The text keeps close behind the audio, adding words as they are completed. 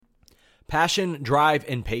Passion, drive,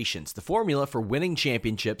 and patience. The formula for winning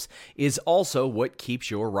championships is also what keeps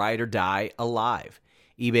your ride or die alive.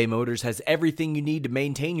 eBay Motors has everything you need to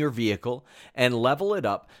maintain your vehicle and level it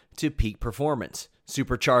up to peak performance.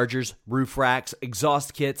 Superchargers, roof racks,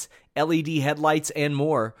 exhaust kits, LED headlights, and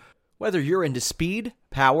more. Whether you're into speed,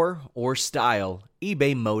 power, or style,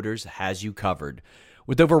 eBay Motors has you covered.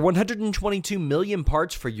 With over 122 million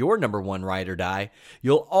parts for your number one ride or die,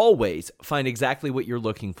 you'll always find exactly what you're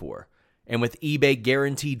looking for. And with eBay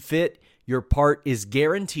Guaranteed Fit, your part is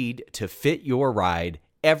guaranteed to fit your ride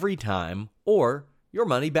every time or your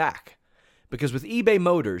money back. Because with eBay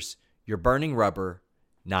Motors, you're burning rubber,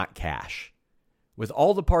 not cash. With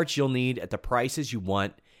all the parts you'll need at the prices you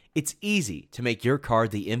want, it's easy to make your car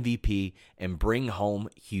the MVP and bring home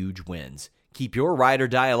huge wins. Keep your ride or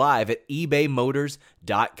die alive at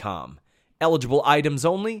ebaymotors.com. Eligible items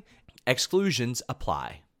only. Exclusions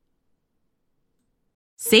apply.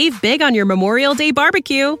 Save big on your Memorial Day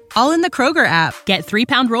barbecue, all in the Kroger app. Get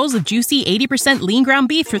 3-pound rolls of juicy 80% lean ground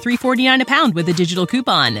beef for $3.49 a pound with a digital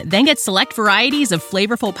coupon. Then get select varieties of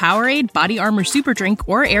flavorful Powerade, Body Armor Super Drink,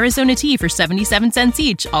 or Arizona tea for 77 cents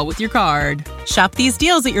each, all with your card. Shop these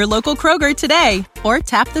deals at your local Kroger today, or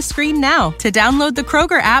tap the screen now to download the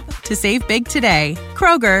Kroger app to save big today.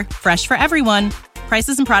 Kroger, fresh for everyone.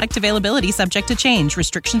 Prices and product availability subject to change.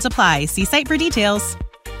 Restrictions apply. See site for details.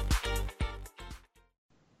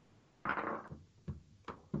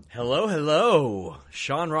 Hello.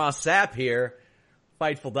 Sean Ross Sapp here,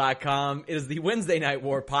 Fightful.com. It is the Wednesday Night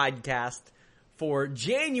War podcast for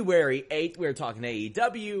January 8th. We are talking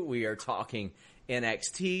AEW. We are talking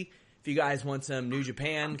NXT. If you guys want some New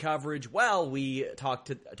Japan coverage, well, we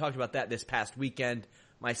talked about that this past weekend.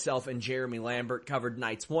 Myself and Jeremy Lambert covered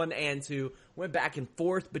nights 1 and 2. Went back and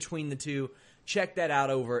forth between the two. Check that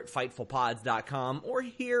out over at FightfulPods.com or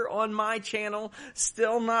here on my channel.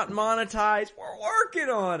 Still not monetized. We're working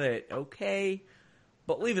on it, okay?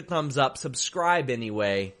 But leave a thumbs up. Subscribe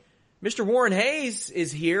anyway. Mr. Warren Hayes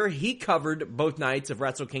is here. He covered both nights of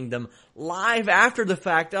Wrestle Kingdom live after the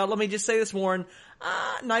fact. Let me just say this, Warren.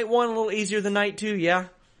 Night 1 a little easier than night 2, yeah?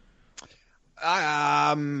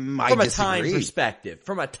 From a time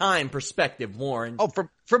perspective, Warren. Oh,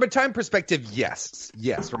 from a time perspective, yes.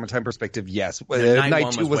 Yes, from a time perspective, yes.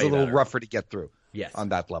 Night 2 was a little better. rougher to get through. Yes. On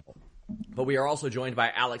that level. But we are also joined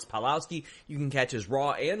by Alex Palowski. You can catch his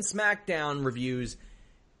Raw and SmackDown reviews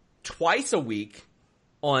twice a week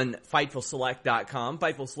on FightfulSelect.com.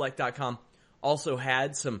 FightfulSelect.com also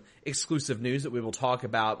had some exclusive news that we will talk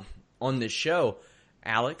about on this show.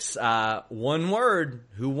 Alex, one word,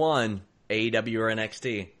 who won? AEW or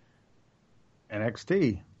NXT?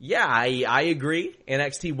 NXT. Yeah, I agree.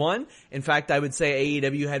 NXT won. In fact, I would say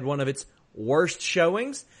AEW had one of its worst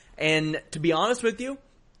showings. And to be honest with you,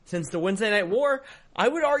 since the Wednesday Night War, I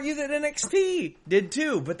would argue that NXT did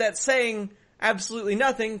too. But that's saying absolutely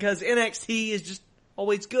nothing because NXT is just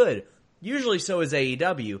always good. Usually so is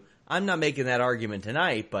AEW. I'm not making that argument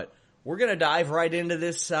tonight, but we're going to dive right into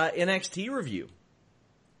this NXT review.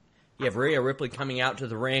 You have Rhea Ripley coming out to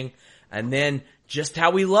the ring. And then, just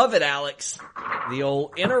how we love it, Alex, the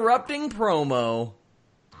old interrupting promo.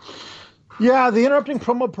 Yeah, the interrupting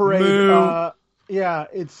promo parade. Yeah,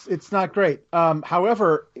 it's not great.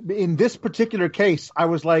 However, in this particular case, I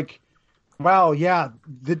was like, wow, yeah,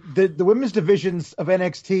 the women's divisions of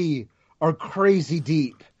NXT are crazy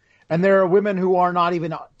deep. And there are women who are not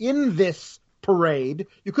even in this parade.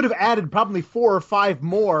 You could have added probably 4 or 5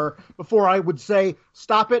 more before I would say,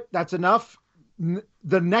 stop it, that's enough.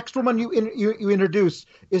 The next woman you introduce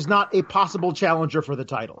is not a possible challenger for the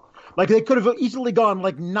title. Like, they could have easily gone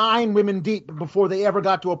like 9 women deep before they ever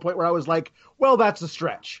got to a point where I was like, well, that's a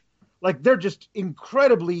stretch. Like, they're just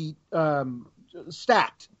incredibly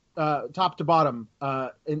stacked top to bottom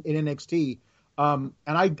in NXT. And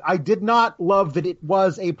I did not love that it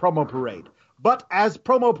was a promo parade. But as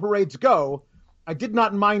promo parades go, I did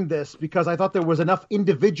not mind this because I thought there was enough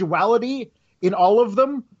individuality in all of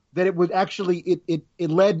them that it would actually, it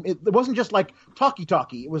wasn't just like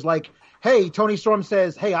talky. It was like, hey, Tony Storm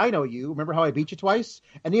says, hey, I know you. Remember how I beat you twice?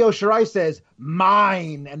 And Io Shirai says,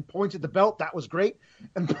 mine, and points at the belt. That was great.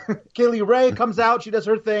 And Kaylee Ray comes out. She does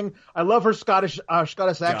her thing. I love her Scottish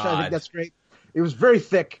accent. I think that's great. It was very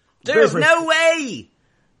thick. There's no way.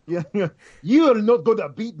 Yeah. You are not going to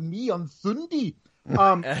beat me on Sunday.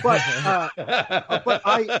 But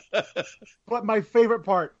my favorite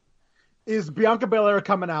part is Bianca Belair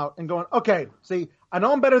coming out and going, okay, see, I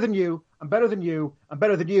know I'm better than you. I'm better than you.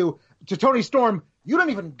 To Tony Storm, you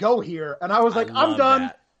don't even go here. And I was like, I'm done.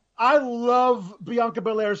 That. I love Bianca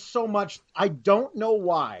Belair so much. I don't know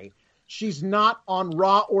why. she's not on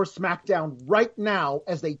Raw or SmackDown right now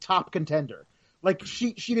as a top contender. Like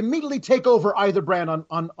she'd immediately take over either brand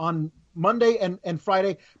on Monday and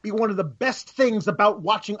Friday, be one of the best things about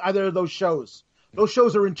watching either of those shows. Those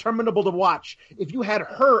shows are interminable to watch. If you had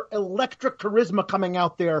her electric charisma coming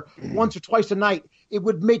out there once or twice a night, it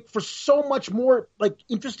would make for so much more like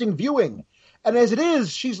interesting viewing. And as it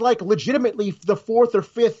is, she's like legitimately the 4th or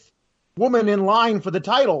 5th woman in line for the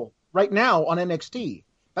title right now on NXT.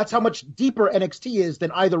 That's how much deeper NXT is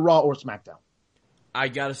than either Raw or SmackDown. I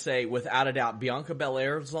gotta say, without a doubt, Bianca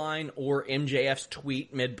Belair's line or MJF's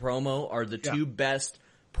tweet mid-promo are the two best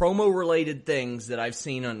promo-related things that I've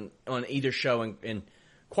seen on either show in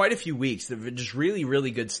quite a few weeks. They're just really,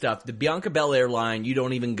 really good stuff. The Bianca Belair line, "You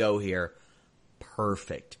don't even go here,"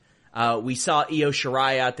 perfect. We saw Io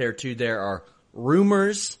Shirai out there too. There are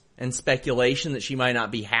rumors and speculation that she might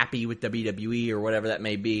not be happy with WWE or whatever that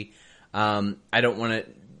may be. I don't want to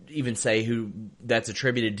even say who that's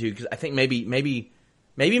attributed to, because I think maybe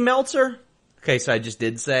Meltzer. Okay, so I just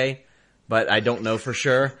did say, but I don't know for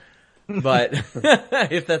sure. But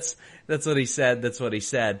if that's what he said, that's what he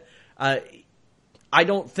said. I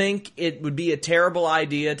don't think it would be a terrible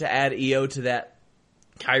idea to add Io to that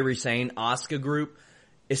Kairi Sane Asuka group,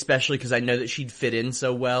 especially because I know that she'd fit in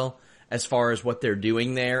so well as far as what they're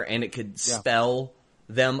doing there, and it could spell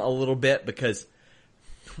them a little bit because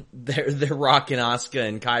they're rocking Asuka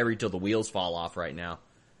and Kairi till the wheels fall off right now.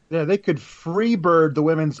 Yeah, they could freebird the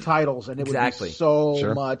women's titles, and it would be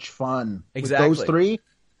so much fun. Exactly. With those three,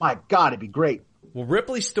 my God, it'd be great. Well,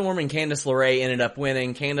 Ripley Storm and Candice LeRae ended up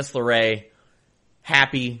winning. Candice LeRae,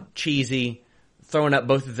 happy, cheesy, throwing up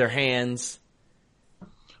both of their hands.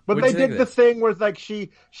 But they did the thing where like she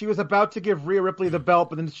was about to give Rhea Ripley the belt,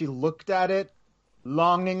 but then she looked at it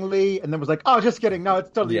longingly and then was like, "Oh, just kidding. No, it's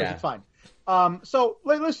totally yours. It's fine." So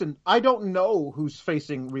listen, I don't know who's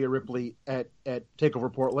facing Rhea Ripley at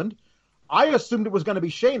TakeOver Portland. I assumed it was going to be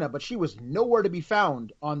Shayna, but she was nowhere to be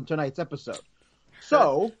found on tonight's episode.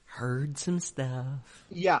 So heard some stuff.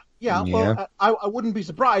 Yeah. Well, I wouldn't be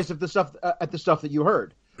surprised if the stuff that you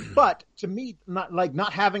heard. But to me,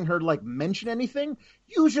 not having her like mention anything.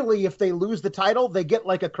 Usually, if they lose the title, they get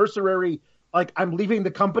like a cursory like "I'm leaving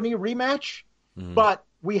the company" rematch. Mm-hmm. But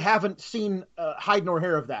we haven't seen hide nor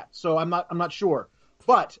hair of that, so I'm not sure.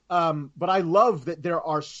 But I love that there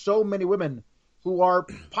are so many women who are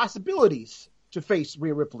possibilities to face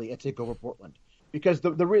Rhea Ripley at TakeOver Portland, because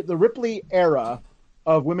the Ripley era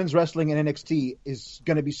of women's wrestling in NXT is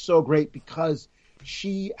going to be so great because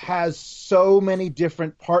she has so many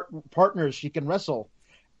different partners she can wrestle,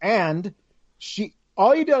 and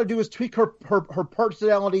all you gotta do is tweak her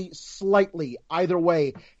personality slightly. Either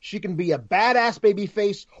way, she can be a badass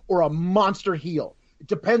babyface or a monster heel. It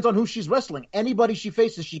depends on who she's wrestling. Anybody she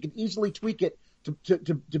faces, she can easily tweak it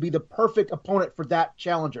to be the perfect opponent for that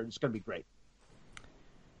challenger. It's going to be great.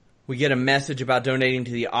 We get a message about donating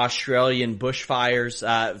to the Australian bushfires.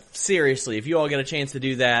 Seriously, if you all get a chance to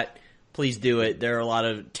do that, please do it. There are a lot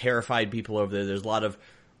of terrified people over there. There's a lot of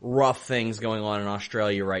rough things going on in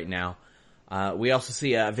Australia right now. We also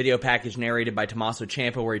see a video package narrated by Tommaso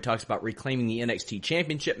Ciampa where he talks about reclaiming the NXT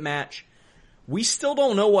Championship match. We still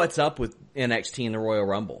don't know what's up with NXT in the Royal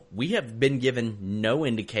Rumble. We have been given no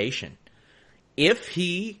indication. If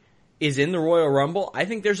he is in the Royal Rumble, I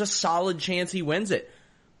think there's a solid chance he wins it.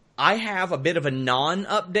 I have a bit of a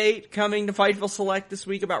non-update coming to Fightful Select this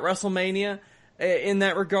week about WrestleMania in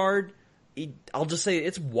that regard. I'll just say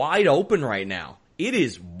it's wide open right now. It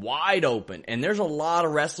is wide open, and there's a lot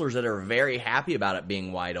of wrestlers that are very happy about it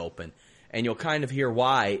being wide open, and you'll kind of hear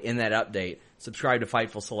why in that update. Subscribe to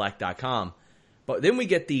FightfulSelect.com. But then we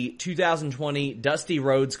get the 2020 Dusty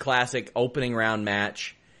Rhodes Classic opening round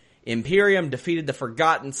match. Imperium defeated the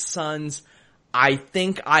Forgotten Sons. I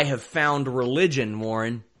think I have found religion,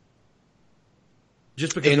 Warren.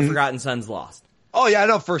 Just because the Forgotten Sons lost. Oh, yeah,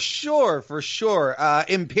 no, for sure.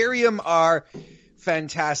 Imperium are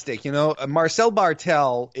fantastic. You know, Marcel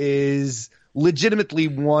Bartel is legitimately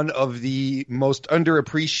one of the most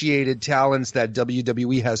underappreciated talents that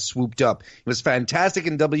WWE has swooped up. He was fantastic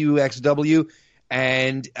in WXW,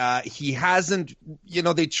 and he hasn't, you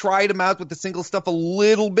know, they tried him out with the single stuff a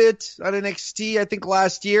little bit on NXT, I think,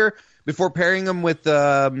 last year, before pairing him with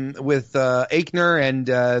Aichner and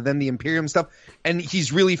then the Imperium stuff, and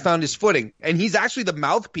he's really found his footing. And he's actually the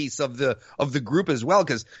mouthpiece of the group as well,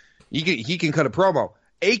 because he can cut a promo.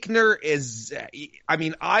 Aichner is, I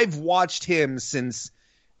mean, I've watched him since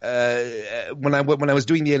when I was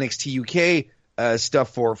doing the NXT UK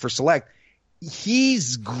stuff for Select.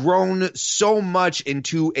 He's grown so much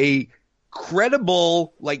into a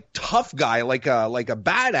credible, like, tough guy, like a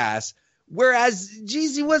badass, Whereas,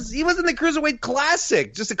 geez, he was in the Cruiserweight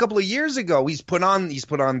Classic just a couple of years ago. He's put on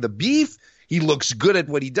the beef. He looks good at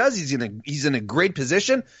what he does. He's in a great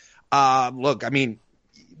position. Look, I mean,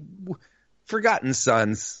 Forgotten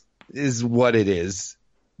Sons is what it is.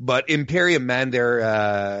 But Imperium, man,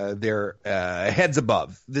 they're heads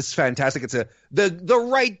above. This is fantastic. It's the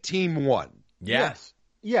right team won. Yeah.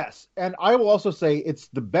 Yes, and I will also say it's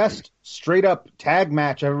the best straight up tag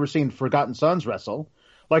match I've ever seen Forgotten Sons wrestle.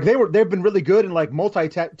 Like they've been really good in like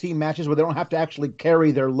multi-team matches where they don't have to actually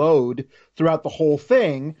carry their load throughout the whole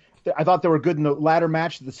thing. I thought they were good in the ladder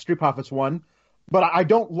match, the Street Profits one, but I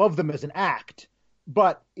don't love them as an act.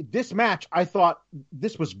 But this match, I thought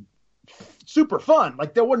this was super fun.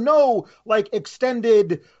 Like there were no like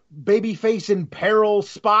extended babyface in peril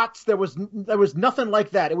spots. There was nothing like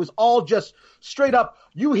that. It was all just straight up.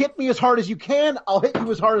 You hit me as hard as you can. I'll hit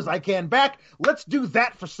you as hard as I can back. Let's do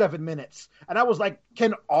that for 7 minutes. And I was like,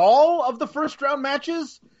 can all of the first round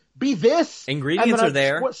matches be this? Ingredients are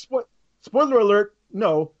there. Spoiler alert.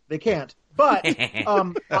 No, they can't. But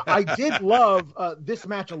I did love this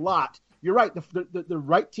match a lot. You're right. The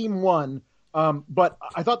right team won. But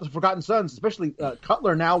I thought the Forgotten Sons, especially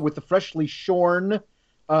Cutler now with the freshly shorn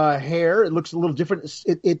hair, it looks a little different.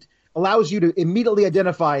 It allows you to immediately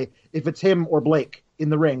identify if it's him or Blake in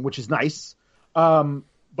the ring, which is nice.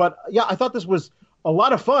 But yeah, I thought this was a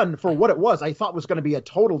lot of fun for what it was. I thought it was going to be a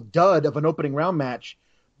total dud of an opening round match,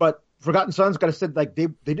 but Forgotten Sons got to say like they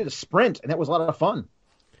did a sprint, and that was a lot of fun.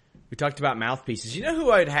 We talked about mouthpieces. You know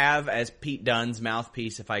who I'd have as Pete Dunne's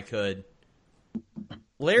mouthpiece if I could?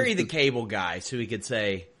 Larry the Cable Guy, so he could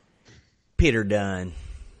say, Peter Dunne.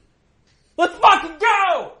 Let's fucking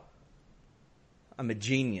go! I'm a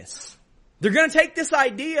genius. They're going to take this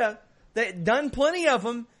idea, that done plenty of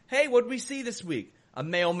them. Hey, what did we see this week? A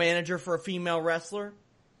male manager for a female wrestler?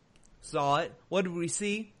 Saw it. What did we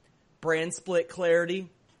see? Brand split clarity.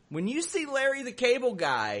 When you see Larry the Cable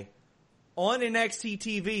Guy on NXT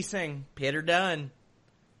TV saying, Peter Dunne,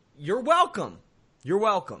 you're welcome. You're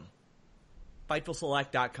welcome.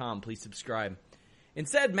 FightfulSelect.com. Please subscribe.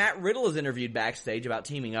 Instead, Matt Riddle is interviewed backstage about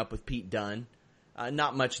teaming up with Pete Dunne.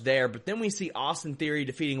 Not much there, but then we see Austin Theory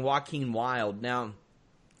defeating Joaquin Wilde. Now,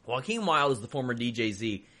 Joaquin Wilde is the former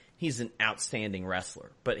DJZ. He's an outstanding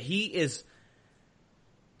wrestler, but he is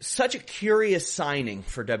such a curious signing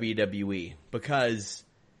for WWE because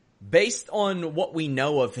based on what we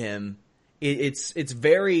know of him, it's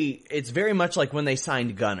very much like when they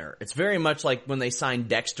signed Gunner. It's very much like when they signed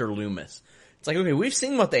Dexter Lumis. It's like, okay, we've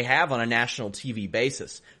seen what they have on a national TV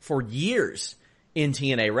basis for years in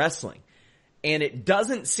TNA wrestling. And it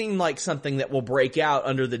doesn't seem like something that will break out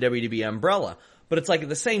under the WWE umbrella. But it's like at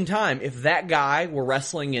the same time, if that guy were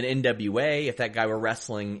wrestling in NWA, if that guy were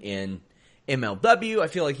wrestling in MLW, I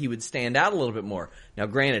feel like he would stand out a little bit more. Now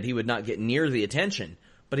granted, he would not get near the attention,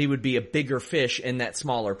 but he would be a bigger fish in that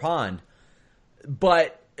smaller pond.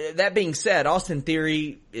 But that being said, Austin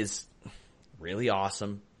Theory is really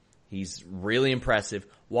awesome. He's really impressive.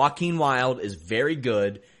 Joaquin Wilde is very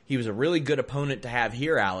good. He was a really good opponent to have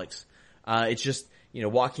here, Alex. It's just,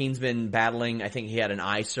 Joaquin's been battling, I think he had an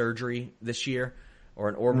eye surgery this year, or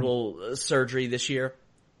an orbital surgery this year,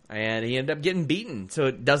 and he ended up getting beaten. So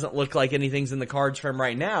it doesn't look like anything's in the cards for him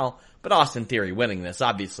right now, but Austin Theory winning this,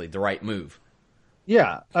 obviously the right move.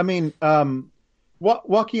 Yeah, I mean,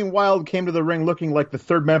 Joaquin Wilde came to the ring looking like the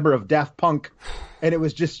third member of Daft Punk, and it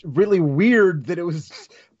was just really weird that it was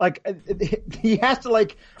like he has to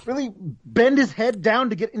like really bend his head down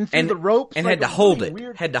to get in through the ropes, and like, had to hold really it.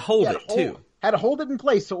 Weird. Had to hold it too. Had to hold it in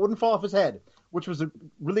place so it wouldn't fall off his head, which was a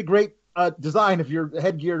really great design of your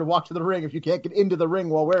headgear to walk to the ring if you can't get into the ring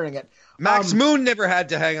while wearing it. Max Moon never had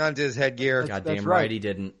to hang on to his headgear. Goddamn right he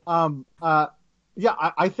didn't. Yeah,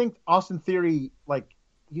 I think Austin Theory, like,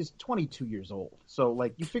 he's 22 years old. So,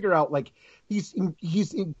 like, you figure out, like, he's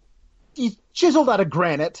chiseled out of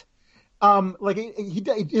granite. Like,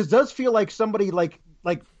 it does feel like somebody, like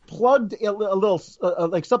plugged a little,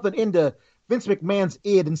 like, something into Vince McMahon's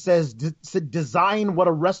id and says, design what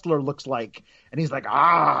a wrestler looks like. And he's like,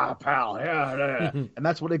 pal, yeah. And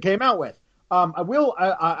that's what it came out with. I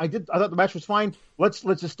thought the match was fine. Let's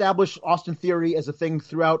establish Austin Theory as a thing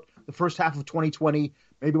throughout the first half of 2020.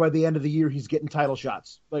 Maybe by the end of the year, he's getting title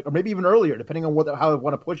shots, like, or maybe even earlier, depending on how I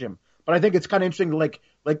want to push him. But I think it's kind of interesting to like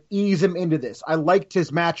ease him into this. I liked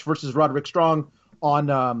his match versus Roderick Strong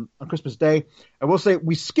on Christmas Day. I will say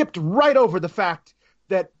we skipped right over the fact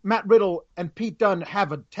that Matt Riddle and Pete Dunne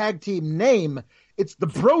have a tag team name. It's the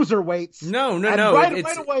Broserweights. No.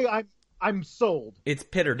 Right away, I'm sold. It's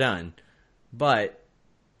Peter Dunne, but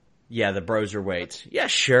yeah, the Broserweights. Yeah,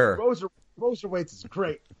 sure. Broserweights is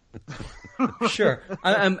great. Sure.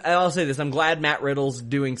 I'll say this. I'm glad Matt Riddle's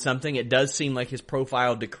doing something. It does seem like his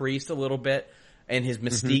profile decreased a little bit and his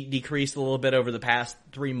mystique decreased a little bit over the past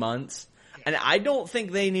 3 months. And I don't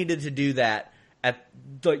think they needed to do that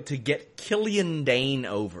to get Killian Dane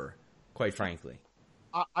over, quite frankly.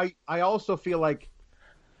 I also feel like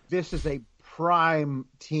this is a prime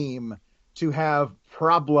team to have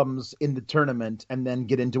problems in the tournament and then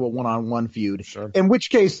get into a one-on-one feud. Sure. In which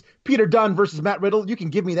case, Peter Dunne versus Matt Riddle, you can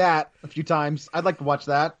give me that a few times. I'd like to watch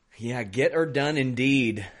that. Yeah, get her done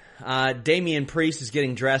indeed. Damian Priest is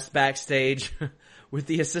getting dressed backstage with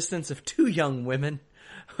the assistance of 2 young women.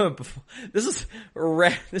 This is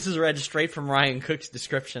read straight from Ryan Cook's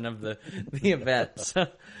description of the event. So,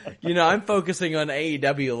 I'm focusing on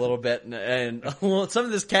AEW a little bit, and some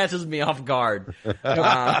of this catches me off guard.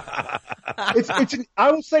 I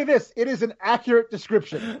will say this: it is an accurate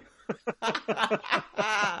description.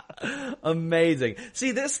 Amazing.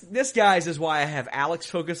 See, this guys is why I have Alex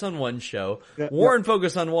focus on one show, Warren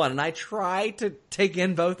focus on one, and I try to take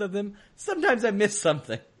in both of them. Sometimes I miss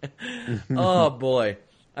something. Oh boy.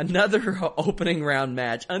 Another opening round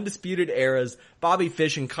match. Undisputed Era's Bobby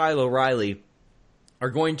Fish and Kyle O'Reilly are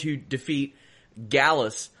going to defeat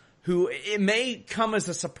Gallus, who it may come as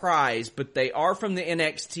a surprise, but they are from the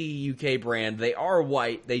NXT UK brand. They are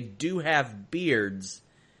white. They do have beards.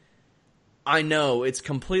 I know, it's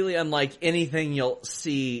completely unlike anything you'll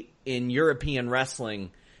see in European wrestling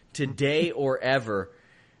today or ever.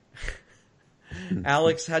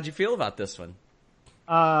 Alex, how'd you feel about this one?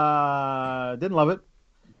 Didn't love it.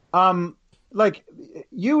 Like,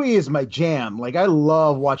 UE is my jam. Like, I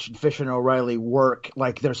love watching Fish and O'Reilly work.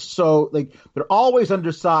 Like, they're always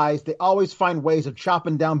undersized. They always find ways of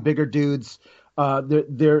chopping down bigger dudes.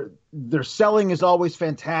 Their selling is always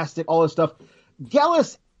fantastic. All this stuff.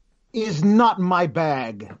 Gallus is not my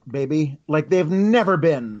bag, baby. Like, they've never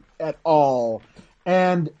been at all.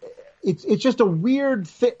 And it's just a weird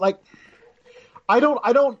thing. Like, I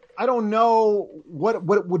don't know what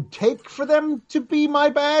it would take for them to be my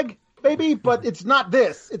bag, baby, but it's not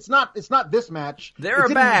this. It's not this match. They're a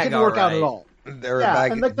bag. It didn't work out at all. They're a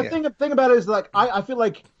bag. And like the thing about it is, like, I feel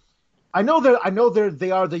like they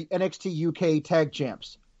are the NXT UK tag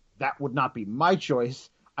champs. That would not be my choice.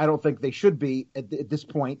 I don't think they should be at this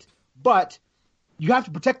point. But you have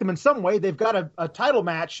to protect them in some way. They've got a title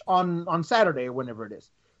match on Saturday or whenever it is.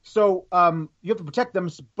 So you have to protect them.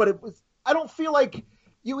 But I don't feel like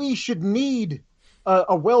UE should need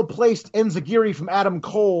a well-placed Enziguri from Adam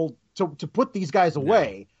Cole to put these guys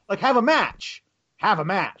away. Like, have a match.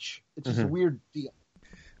 It's just a weird deal.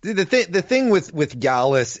 The thing with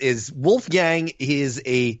Gallus is Wolfgang he's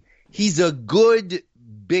a good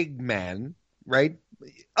big man, right?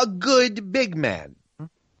 A good big man.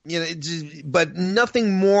 But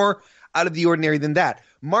nothing more out of the ordinary than that.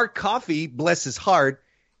 Mark Coffey, bless his heart,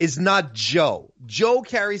 is not Joe. Joe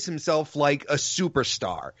carries himself like a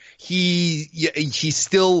superstar. He's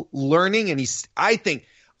still learning, and I think,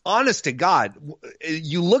 honest to God,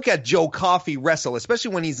 you look at Joe Coffey wrestle,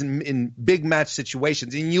 especially when he's in big match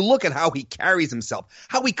situations, and you look at how he carries himself,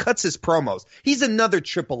 how he cuts his promos. He's another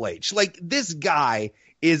Triple H. Like, this guy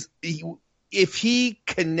if he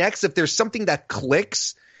connects, if there's something that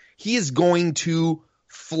clicks, he is going to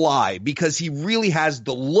fly, because he really has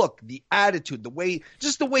the look, the attitude, the way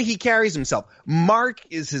he carries himself. Mark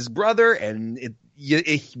is his brother, and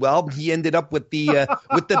he ended up with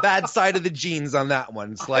the bad side of the genes on that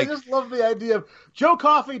one. It's like, I just love the idea of Joe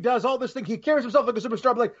Coffey does all this thing. He carries himself like a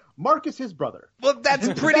superstar, but like, Mark is his brother. Well, that's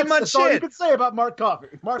pretty much that's all you can say about Mark Coffey.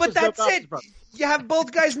 But that's it. Brother. You have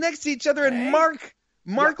both guys next to each other, and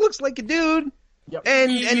Mark looks like a dude. Yep.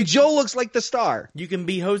 And Joe looks like the star. You can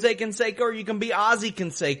be Jose Canseco or you can be Ozzy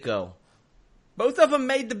Canseco. Both of them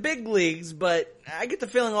made the big leagues, but I get the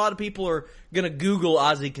feeling a lot of people are going to Google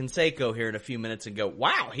Ozzy Canseco here in a few minutes and go,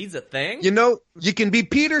 wow, he's a thing? You can be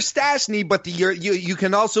Peter Stastny, but you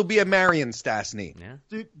can also be a Marion Stastny.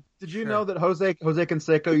 Yeah. Did you know that Jose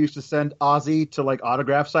Canseco used to send Ozzy to, like,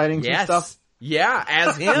 autograph signings and stuff? Yeah,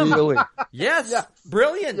 as him. Really? Yes.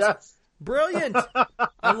 Brilliant. Yes. Brilliant.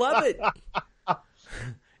 I love it.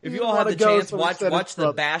 If you all have the chance, watch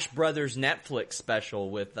the Bash Brothers Netflix special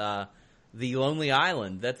with The Lonely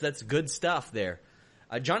Island. That's good stuff there.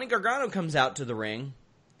 Johnny Gargano comes out to the ring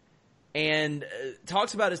and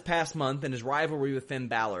talks about his past month and his rivalry with Finn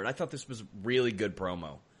Balor. I thought this was really good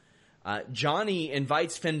promo. Johnny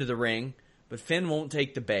invites Finn to the ring, but Finn won't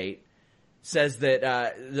take the bait. Says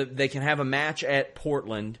that they can have a match at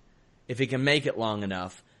Portland if he can make it long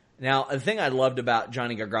enough. Now, the thing I loved about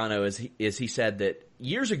Johnny Gargano is he said that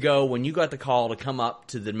years ago when you got the call to come up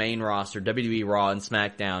to the main roster, WWE Raw and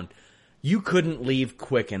SmackDown, you couldn't leave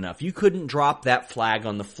quick enough. You couldn't drop that flag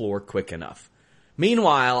on the floor quick enough.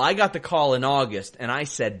 Meanwhile, I got the call in August, and I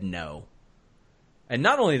said no. And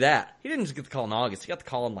not only that, he didn't just get the call in August. He got the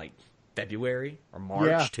call in, like, February or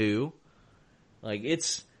March, too. Like,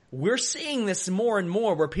 we're seeing this more and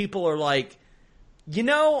more where people are like, you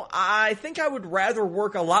know, I think I would rather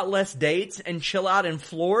work a lot less dates and chill out in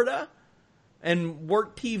Florida and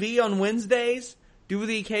work TV on Wednesdays, do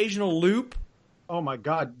the occasional loop. Oh my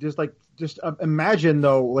God! Just imagine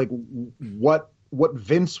though, like what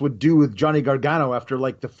Vince would do with Johnny Gargano after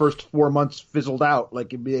like the first 4 months fizzled out.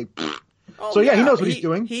 Like it'd be like, oh, so yeah, he knows what he's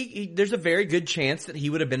doing. There's a very good chance that he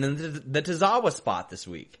would have been in the Tozawa spot this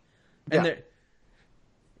week. And yeah.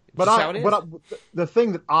 But the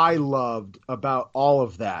thing that I loved about all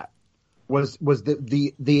of that was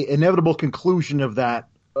the inevitable conclusion of that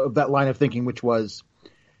line of thinking, which was,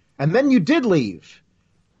 and then you did leave,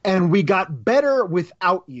 and we got better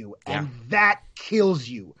without you, and that kills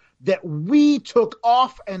you. That we took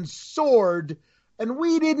off and soared, and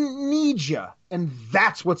we didn't need you, and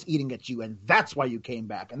that's what's eating at you, and that's why you came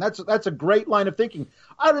back, and that's a great line of thinking.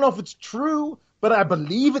 I don't know if it's true, but I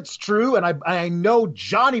believe it's true, and I know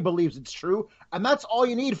Johnny believes it's true, and that's all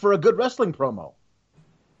you need for a good wrestling promo.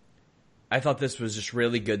 I thought this was just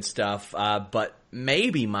really good stuff, but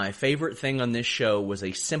maybe my favorite thing on this show was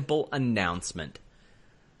a simple announcement.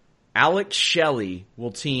 Alex Shelley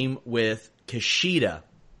will team with Kushida,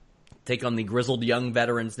 take on the Grizzled Young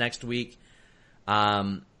Veterans next week.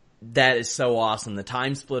 That is so awesome. The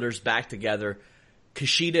Time Splitters back together.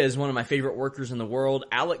 Kushida is one of my favorite workers in the world.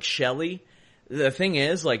 Alex Shelley, the thing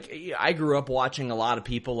is, like, I grew up watching a lot of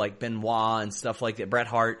people like Benoit and stuff like that, Bret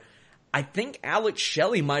Hart. I think Alex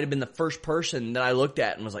Shelley might have been the first person that I looked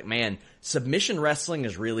at and was like, man, submission wrestling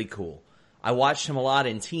is really cool. I watched him a lot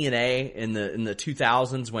in TNA in the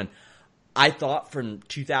 2000s when I thought from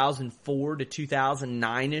 2004 to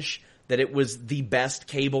 2009-ish that it was the best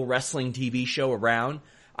cable wrestling TV show around.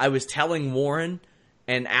 I was telling Warren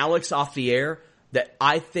and Alex off the air that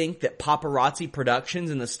I think that Paparazzi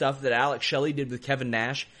Productions and the stuff that Alex Shelley did with Kevin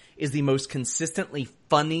Nash is the most consistently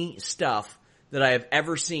funny stuff that I have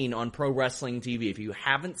ever seen on pro wrestling TV. If you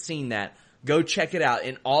haven't seen that, go check it out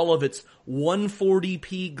in all of its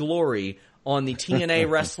 140p glory on the TNA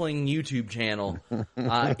Wrestling YouTube channel.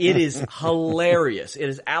 It is hilarious. It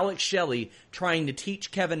is Alex Shelley trying to teach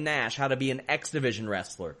Kevin Nash how to be an X Division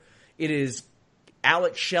wrestler. It is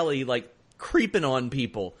Alex Shelley, like, creeping on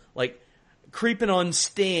people, like creeping on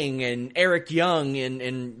Sting and Eric Young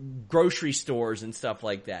in grocery stores and stuff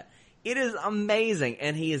like that. It is amazing,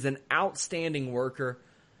 and he is an outstanding worker.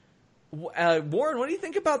 Warren, what do you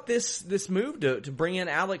think about this move to bring in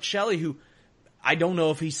Alex Shelley, who I don't know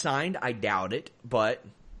if he's signed. I doubt it, but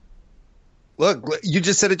look, you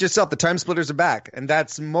just said it yourself. The Time Splitters are back, and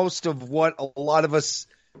that's most of what a lot of us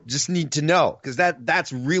just need to know, because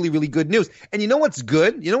that's really, really good news. And you know what's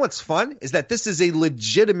good? You know what's fun? Is that this is a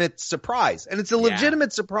legitimate surprise, and it's a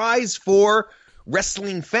legitimate surprise for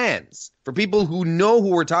wrestling fans, for people who know who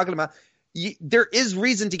we're talking about. There is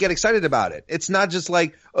reason to get excited about it. It's not just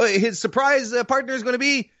like, oh, his surprise partner is going to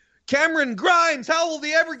be Cameron Grimes. How will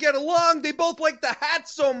they ever get along? They both like the hat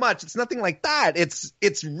so much. It's nothing like that.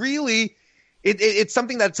 It's really, it's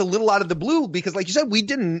something that's a little out of the blue, because like you said,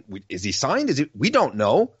 is he signed? We don't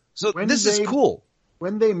know. So this is cool.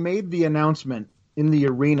 When they made the announcement in the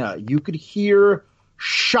arena, you could hear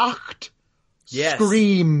shocked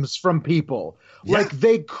screams from people. Yeah. Like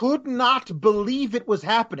they could not believe it was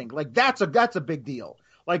happening. Like that's a big deal.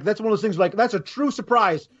 Like that's one of those things, like that's a true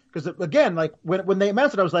surprise. Because again, like when they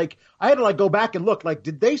announced it, I was like, I had to like go back and look, like,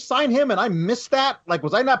 did they sign him and I missed that? Like,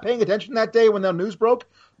 was I not paying attention that day when the news broke?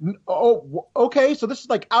 Oh, okay. So this is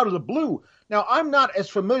like out of the blue. Now I'm not as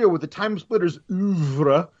familiar with the Time Splitters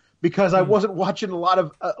oeuvre because I wasn't watching a lot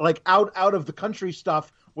of like out of the country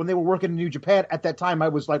stuff when they were working in New Japan at that time. I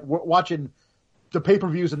was like watching the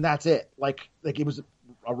pay-per-views and that's it. Like it was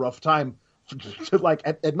a rough time like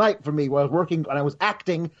at night for me when I was working and I was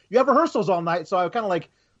acting. You have rehearsals all night, so I was kind of like,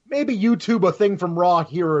 maybe YouTube a thing from Raw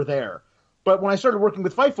here or there. But when I started working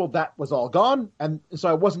with Fightful, that was all gone, and so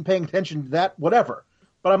I wasn't paying attention to that, whatever.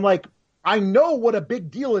 But I'm like, I know what a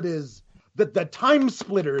big deal it is that the Time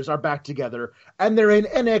Splitters are back together, and they're in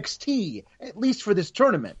NXT, at least for this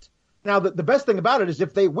tournament. Now, the best thing about it is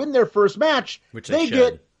if they win their first match, which they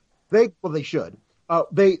should. They should.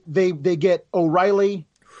 They get O'Reilly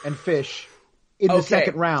and Fish in the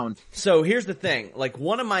second round. So here's the thing. Like,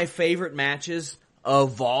 one of my favorite matches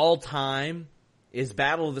of all time is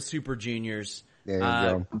Battle of the Super Juniors, there you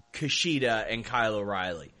go. Kushida and Kyle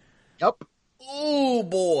O'Reilly. Yep. Oh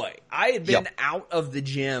boy. I had been out of the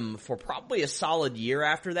gym for probably a solid year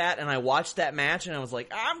after that, and I watched that match and I was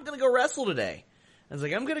like, I'm gonna go wrestle today. I was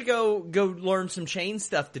like, I'm gonna go learn some chain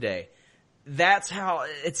stuff today. That's how,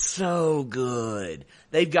 it's so good.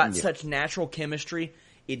 They've got such natural chemistry.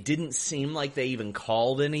 It didn't seem like they even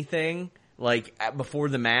called anything, like, before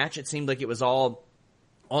the match. It seemed like it was all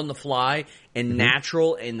on the fly and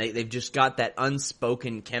natural, and they've just got that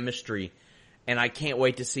unspoken chemistry. And I can't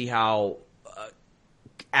wait to see how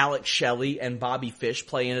Alex Shelley and Bobby Fish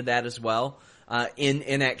play into that as well in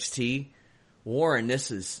NXT. Warren, this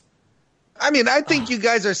is... I mean, I think you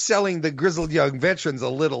guys are selling the grizzled young veterans a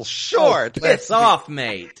little short. Piss off,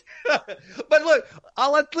 mate. But look,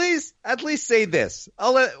 I'll at least say this.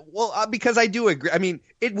 Because I do agree. I mean,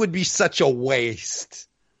 it would be such a waste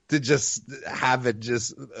to just have it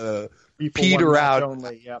just peter out.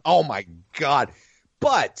 Only, yep. Oh my God.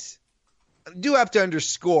 But I do have to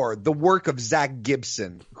underscore the work of Zach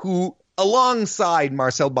Gibson, who alongside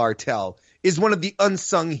Marcel Bartel is one of the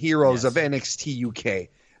unsung heroes of NXT UK.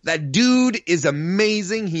 That dude is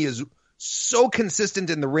amazing. He is so consistent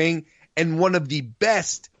in the ring and one of the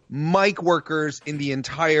best mic workers in the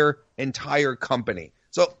entire company.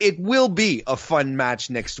 So it will be a fun match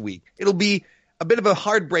next week. It'll be a bit of a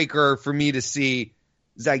heartbreaker for me to see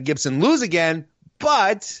Zach Gibson lose again,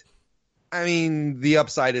 but I mean, the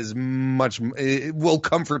upside is it will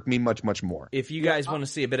comfort me much, much more. If you guys want to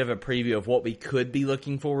see a bit of a preview of what we could be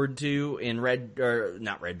looking forward to in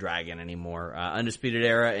not Red Dragon anymore, Undisputed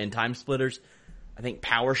Era and Time Splitters, I think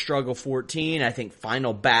Power Struggle 14, I think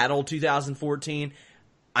Final Battle 2014.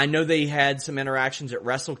 I know they had some interactions at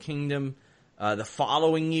Wrestle Kingdom the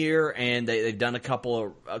following year, and they've done a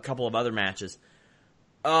couple of other matches.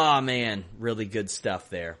 Oh man, really good stuff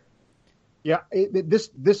there. Yeah,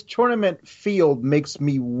 this tournament field makes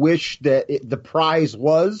me wish that the prize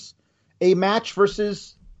was a match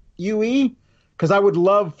versus UE, because I would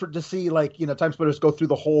love to see Time Splitters go through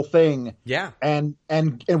the whole thing, and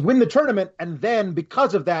win the tournament, and then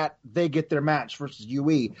because of that they get their match versus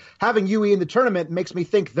UE. Having UE in the tournament makes me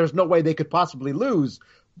think there's no way they could possibly lose.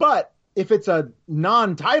 But if it's a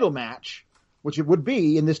non-title match, which it would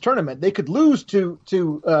be in this tournament, they could lose to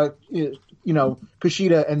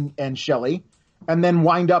Kushida and Shelley, and then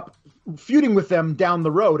wind up feuding with them down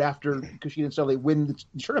the road after Kushida and Shelley win the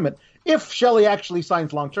tournament, if Shelley actually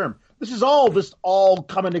signs long term. This is all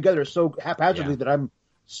coming together so haphazardly that I'm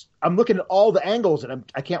looking at all the angles, and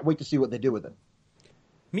I can't wait to see what they do with it.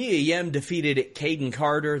 Mia Yim defeated Caden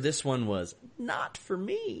Carter. This one was not for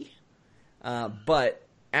me, but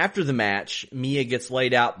after the match, Mia gets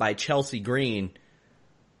laid out by Chelsea Green.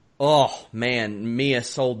 Oh, man, Mia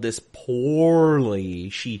sold this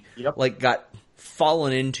poorly. She, got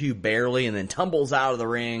fallen into barely and then tumbles out of the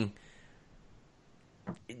ring.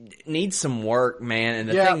 It needs some work, man. And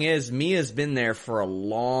the thing is, Mia's been there for a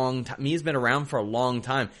long time. Mia's been around for a long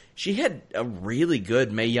time. She had a really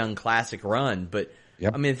good Mae Young Classic run, but,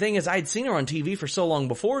 I mean, the thing is, I'd seen her on TV for so long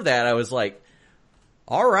before that, I was like,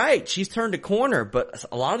 all right, she's turned a corner, but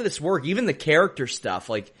a lot of this work, even the character stuff,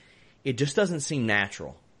 it just doesn't seem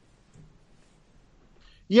natural.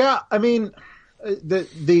 Yeah, I mean,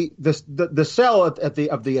 the sell of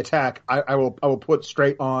the attack, I will put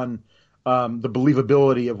straight on the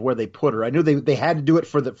believability of where they put her. I knew they had to do it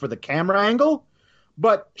for the camera angle,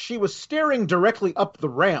 but she was staring directly up the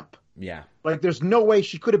ramp. Yeah, there's no way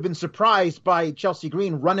she could have been surprised by Chelsea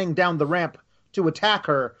Green running down the ramp to attack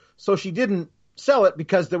her. So she didn't sell it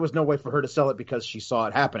because there was no way for her to sell it because she saw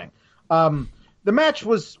it happening. The match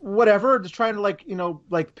was whatever, just trying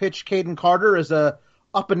to pitch Caden Carter as a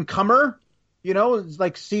up and comer,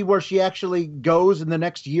 see where she actually goes in the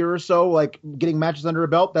next year or so, getting matches under her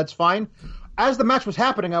belt. That's fine. As the match was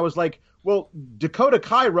happening, I was like, well, Dakota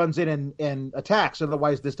Kai runs in and attacks.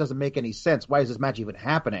 Otherwise, this doesn't make any sense. Why is this match even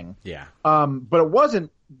happening? Yeah. But it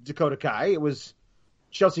wasn't Dakota Kai. It was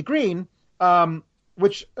Chelsea Green,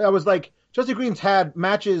 which I was like, Chelsea Green's had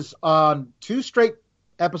matches on 2 straight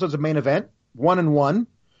episodes of Main Event, 1-1.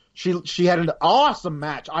 She had an awesome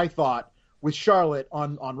match, I thought, with Charlotte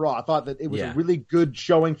on Raw. I thought that it was a really good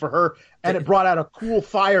showing for her, and it brought out a cool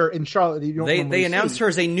fire in Charlotte that you don't They announced her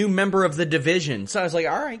as a new member of the division, so I was like,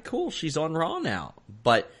 all right, cool, she's on Raw now.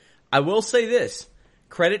 But I will say this,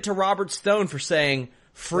 credit to Robert Stone for saying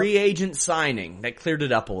free agent signing. That cleared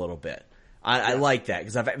it up a little bit. I like that,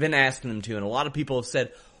 because I've been asking them to, and a lot of people have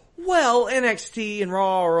said, well, NXT and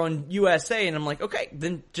Raw are on USA, and I'm like, okay,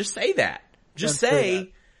 then just say that. Just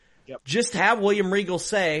say, just have William Regal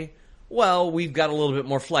say, well, we've got a little bit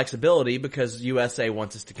more flexibility because USA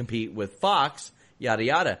wants us to compete with Fox, yada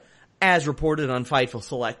yada. As reported on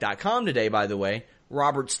FightfulSelect.com today, by the way,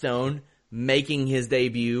 Robert Stone making his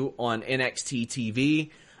debut on NXT TV.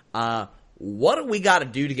 What do we got to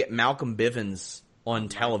do to get Malcolm Bivens on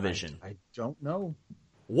television? I don't know.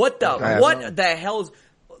 What the hell is...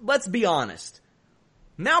 Let's be honest.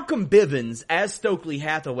 Malcolm Bivens as Stokely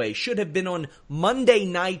Hathaway should have been on Monday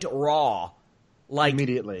Night Raw, like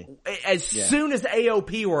immediately, as soon as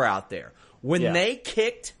AOP were out there. When they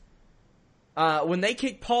kicked Paul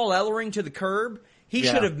Ellering to the curb, he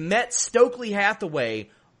should have met Stokely Hathaway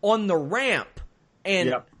on the ramp,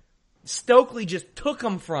 and Stokely just took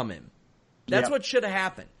him from him. That's what should have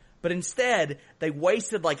happened. But instead, they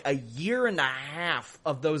wasted like a year and a half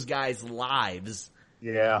of those guys' lives.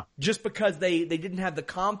 Yeah. Just because they didn't have the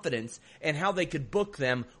confidence in how they could book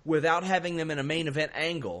them without having them in a main event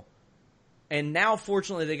angle. And now,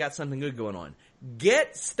 fortunately, they got something good going on.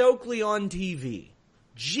 Get Stokely on TV.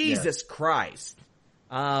 Jesus Christ.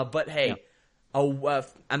 But hey,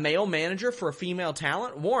 a male manager for a female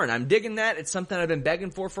talent? Warren, I'm digging that. It's something I've been begging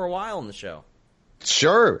for a while on the show.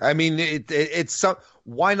 Sure. I mean, it's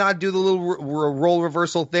why not do the little role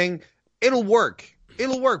reversal thing? It'll work.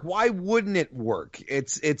 Why wouldn't it work?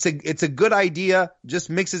 It's a good idea. Just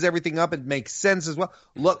mixes everything up and makes sense as well.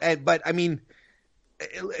 But I mean,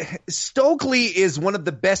 Stokely is one of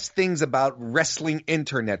the best things about wrestling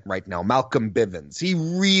internet right now. Malcolm Bivens, he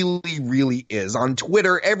really, really is. On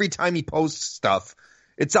Twitter, every time he posts stuff,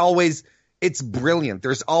 it's brilliant.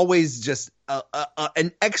 There's always just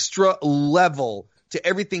an extra level to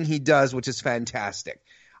everything he does, which is fantastic.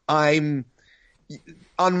 On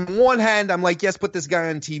one hand, I'm like, yes, put this guy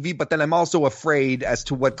on TV, but then I'm also afraid as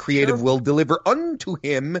to what creative will deliver unto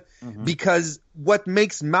him, because what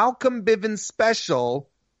makes Malcolm Bivens special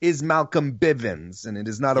is Malcolm Bivens, and it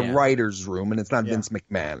is not a writer's room, and it's not Vince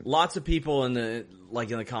McMahon. Lots of people in the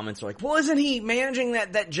comments are like, well, isn't he managing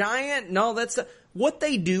that giant? No, that's what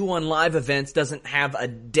they do on live events doesn't have a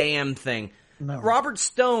damn thing. No. Robert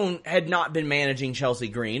Stone had not been managing Chelsea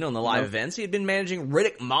Green on the live events. He had been managing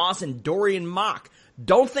Riddick Moss and Dorian Mock.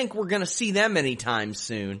 Don't think we're going to see them anytime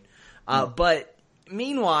soon. But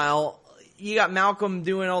meanwhile, you got Malcolm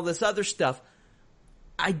doing all this other stuff.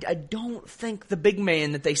 I don't think the big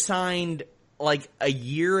man that they signed like a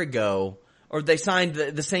year ago, or they signed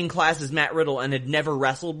the same class as Matt Riddle and had never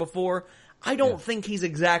wrestled before, I don't think he's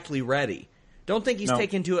exactly ready. Don't think he's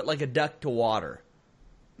taken to it like a duck to water.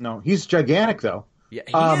 No, he's gigantic, though. Yeah,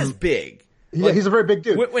 he is big. Yeah, he's a very big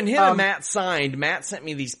dude. When him and Matt signed, Matt sent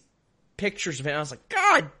me these pictures of him. I was like,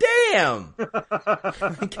 God damn!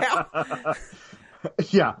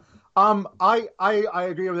 Yeah. I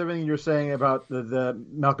agree with everything you're saying about the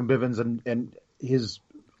Malcolm Bivens and his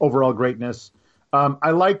overall greatness. I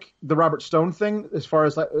like the Robert Stone thing as far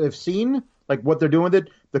as I've seen, like what they're doing with it.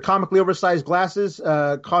 The comically oversized glasses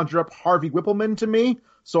conjure up Harvey Whippleman to me,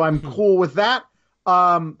 so I'm cool with that.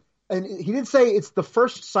 And he did say it's the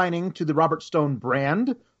first signing to the Robert Stone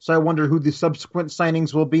brand, so I wonder who the subsequent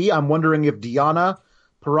signings will be. I'm wondering if Deonna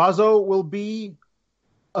Purrazzo will be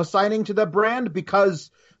a signing to that brand, because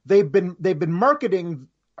they've been marketing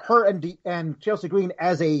her and Chelsea Green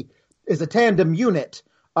as a tandem unit.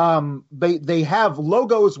 They have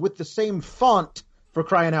logos with the same font, for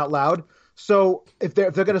crying out loud. So if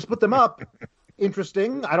they're going to split them up,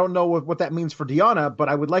 interesting. I don't know what that means for Deonna, but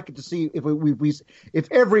I would like it to see if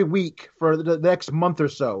every week for the next month or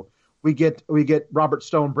so we get Robert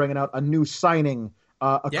Stone bringing out a new signing,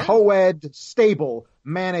 co-ed stable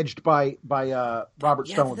managed by Robert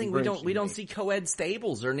Stone. We don't see co-ed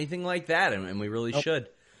stables or anything like that, and we really should.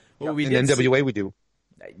 Well, in NWA we do.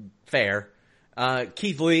 Fair.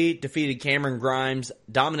 Keith Lee defeated Cameron Grimes,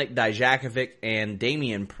 Dominic Dijakovic, and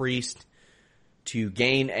Damian Priest to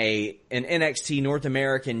gain an NXT North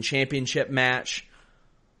American Championship match.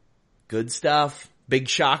 Good stuff. Big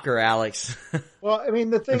shocker, Alex. Well, I mean,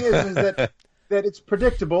 the thing is that it's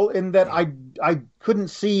predictable in that I couldn't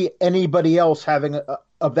see anybody else having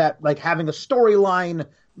having a storyline,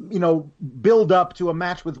 build up to a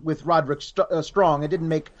match with Roderick Strong. It didn't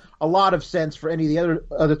make a lot of sense for any of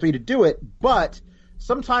the other three to do it, but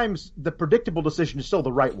sometimes the predictable decision is still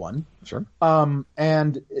the right one. Sure.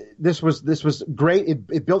 And this was great.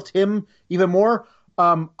 It built him even more.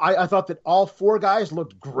 I thought that all four guys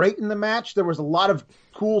looked great in the match. There was a lot of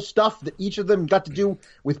cool stuff that each of them got to do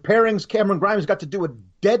with pairings. Cameron Grimes got to do a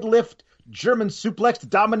deadlift German suplex to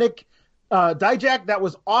Dominic Dijak. That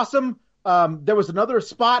was awesome. There was another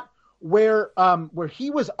spot where he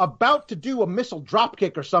was about to do a missile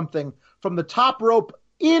dropkick or something from the top rope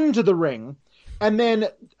into the ring. And then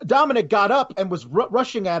Dominic got up and was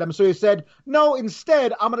rushing at him. So he said, no,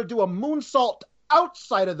 instead, I'm going to do a moonsault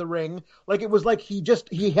outside of the ring. Like, it was like he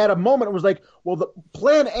had a moment. It was like, well, the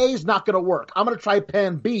plan A is not going to work. I'm going to try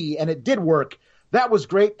plan B, and it did work. That was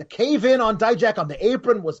great. The cave in on Dijak on the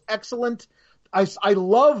apron was excellent. I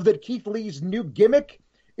love that Keith Lee's new gimmick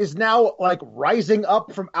is now like rising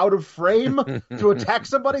up from out of frame to attack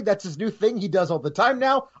somebody. That's his new thing. He does all the time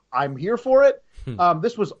now. I'm here for it.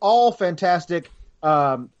 This was all fantastic.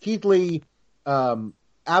 Keith Lee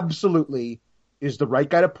absolutely is the right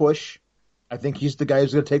guy to push. I think he's the guy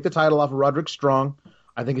who's going to take the title off of Roderick Strong.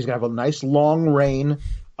 I think he's going to have a nice long reign.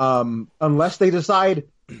 Unless they decide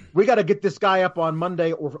we got to get this guy up on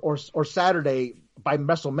Monday or Saturday by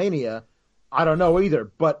WrestleMania. I don't know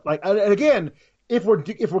either. But like, and again, if we're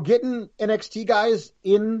getting NXT guys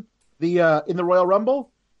in the Royal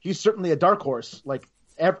Rumble, he's certainly a dark horse. Like,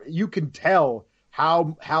 you can tell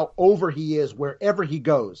how over he is wherever he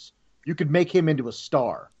goes. You could make him into a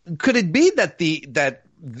star. Could it be that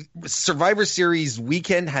Survivor Series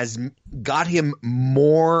weekend has got him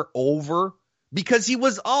more over? Because he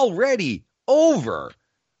was already over.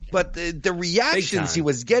 But the reactions he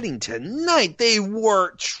was getting tonight, they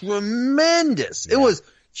were tremendous. Yeah. It was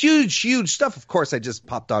huge stuff. Of course, I just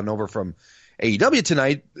popped on over from AEW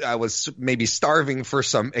tonight. I was maybe starving for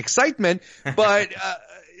some excitement, but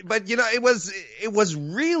you know, it was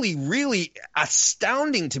really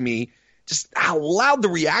astounding to me just how loud the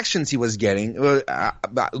reactions he was getting.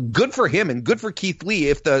 Good for him and good for Keith Lee.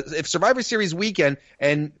 If Survivor Series weekend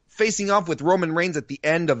and facing off with Roman Reigns at the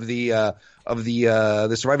end of the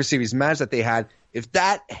Survivor Series match that they had, if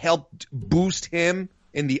that helped boost him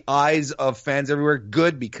in the eyes of fans everywhere,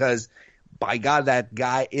 good, because by God, that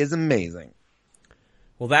guy is amazing.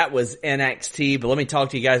 Well, that was NXT, but let me talk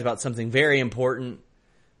to you guys about something very important.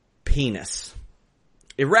 Penis.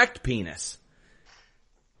 Erect penis.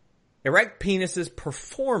 Erect penis is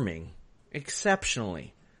performing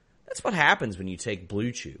exceptionally. That's what happens when you take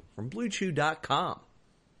Blue Chew from BlueChew.com.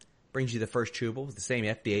 Brings you the first chewable with the same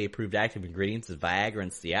FDA-approved active ingredients as Viagra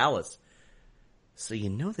and Cialis. So you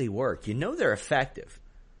know they work. You know they're effective.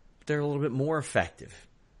 But they're a little bit more effective.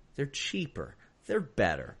 They're cheaper. They're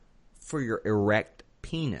better for your erect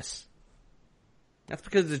penis. That's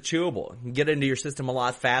because it's chewable. You can get it into your system a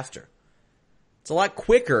lot faster. It's a lot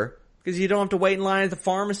quicker because you don't have to wait in line at the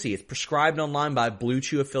pharmacy. It's prescribed online by Blue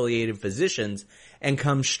Chew-affiliated physicians and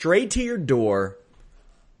comes straight to your door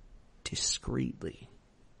discreetly.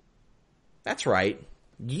 That's right.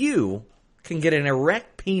 You can get an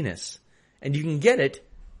erect penis, and you can get it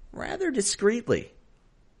rather discreetly.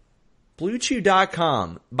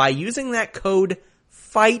 BlueChew.com. By using that code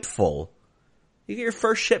FIGHTFUL, you get your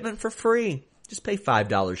first shipment for free. Just pay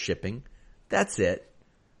 $5 shipping. That's it.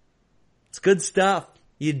 It's good stuff.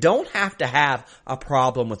 You don't have to have a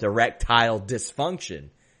problem with erectile dysfunction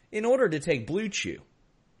in order to take Blue Chew.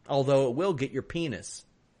 Although it will get your penis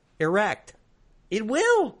erect. It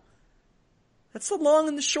will. That's the long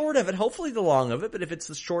and the short of it. Hopefully the long of it, but if it's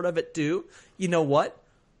the short of it too, you know what?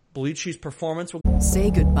 Blue Chew's performance will...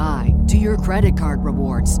 Say goodbye to your credit card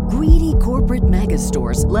rewards. Greedy corporate mega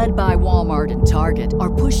stores, led by Walmart and Target,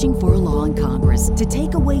 are pushing for a law in Congress to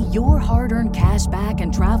take away your hard-earned cash back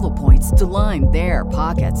and travel points to line their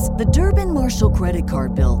pockets. The Durbin-Marshall credit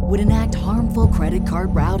card bill would enact harmful credit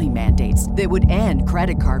card routing mandates that would end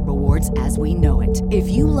credit card rewards as we know it. If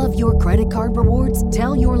you love your credit card rewards,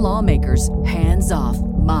 tell your lawmakers, hands off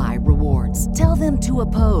my rewards. Tell them to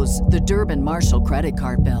oppose the Durbin-Marshall credit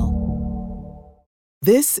card bill.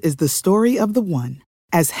 This is the story of the one.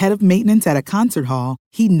 As head of maintenance at a concert hall,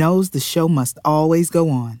 he knows the show must always go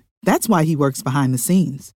on. That's why he works behind the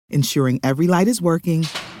scenes, ensuring every light is working,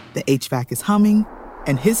 the HVAC is humming,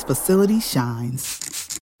 and his facility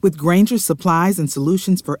shines. With Grainger's supplies and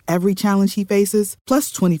solutions for every challenge he faces,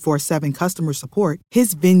 plus 24/7 customer support,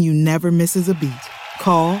 his venue never misses a beat.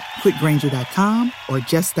 Call quickgrainger.com or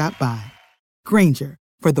just stop by. Grainger,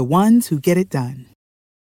 for the ones who get it done.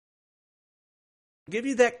 Give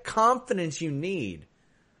you that confidence you need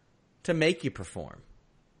to make you perform.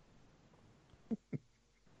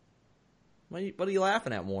 What are you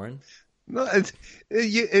laughing at, Warren? No,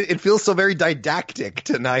 it feels so very didactic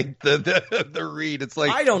tonight. The read, it's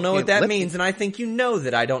like I don't know what that means, and I think you know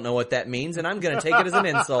that I don't know what that means, and I'm going to take it as an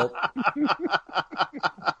insult.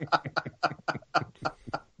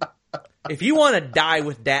 If you want to die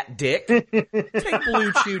with that dick, take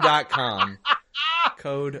BlueChew.com.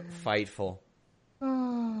 Code FIGHTFUL.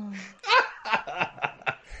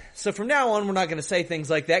 So from now on, we're not going to say things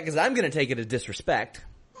like that because I'm going to take it as disrespect.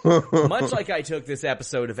 Much like I took this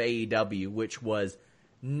episode of AEW, which was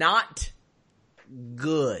not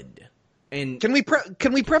good. And can we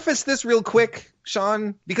preface this real quick,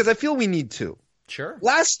 Sean? Because I feel we need to. Sure.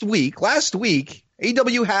 Last week,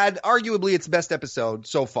 AEW had arguably its best episode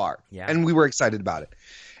so far. Yeah. And we were excited about it.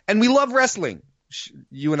 And we love wrestling.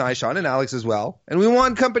 You and I, Sean, and Alex as well. And we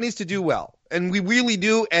want companies to do well. And we really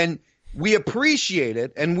do. And we appreciate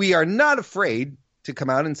it. And we are not afraid to come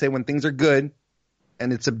out and say when things are good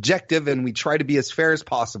and it's objective and we try to be as fair as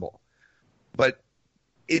possible. But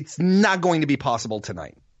it's not going to be possible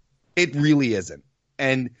tonight. It really isn't.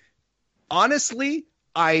 And honestly,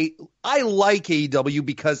 I like AEW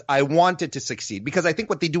because I want it to succeed, because I think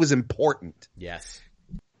what they do is important. Yes.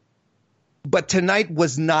 But tonight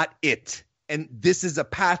was not it. And this is a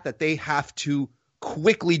path that they have to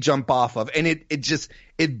quickly jump off of. And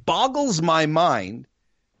it boggles my mind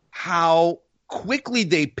how quickly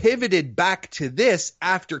they pivoted back to this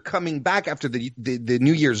after coming back after the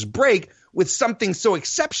New Year's break with something so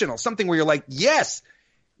exceptional, something where you're like, yes,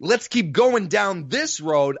 let's keep going down this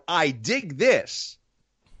road. I dig this.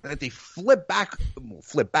 That they flip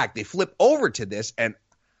over to this, and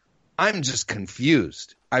I'm just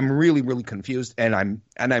confused. I'm really, really confused, and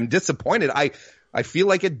I'm disappointed. I feel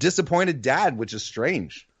like a disappointed dad, which is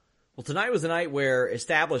strange. Well, tonight was a night where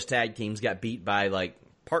established tag teams got beat by like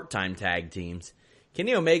part-time tag teams.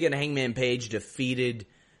 Kenny Omega and Hangman Page defeated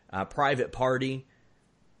Private Party.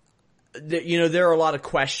 There are a lot of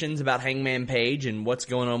questions about Hangman Page and what's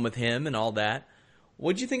going on with him and all that.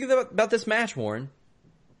 What did you think about this match, Warren?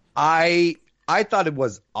 I thought it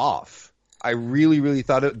was off. I really, really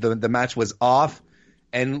thought the match was off.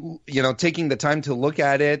 And, taking the time to look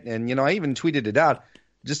at it, and, I even tweeted it out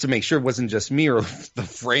just to make sure it wasn't just me or the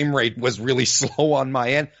frame rate was really slow on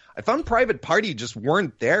my end. I found Private Party just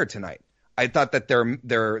weren't there tonight. I thought that their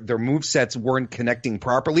movesets weren't connecting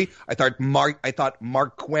properly. I thought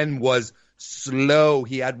Mark Quinn was slow.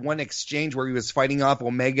 He had one exchange where he was fighting off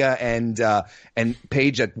Omega and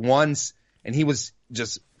Page at once, and he was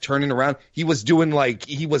just turning around. He was doing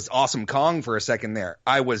he was Awesome Kong for a second there.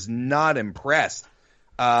 I was not impressed.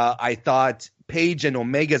 I thought Page and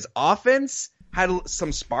Omega's offense had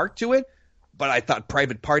some spark to it, but I thought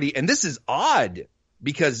Private Party, and this is odd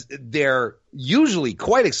because they're usually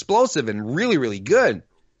quite explosive and really, really good.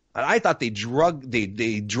 But I thought they dragged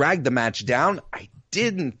the match down. I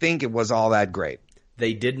didn't think it was all that great.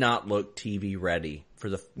 They did not look TV ready for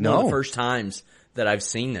one of the first times that I've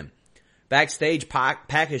seen them. Backstage,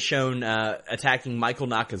 Pac is shown attacking Michael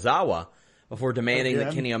Nakazawa before demanding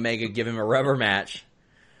that Kenny Omega give him a rubber match.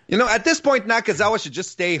 At this point, Nakazawa should just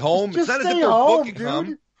stay home. Just it's not stay as if they're home, booking dude.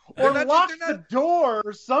 him. Or lock the door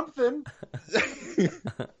or something.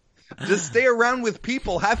 Just stay around with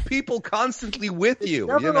people. Have people constantly with you.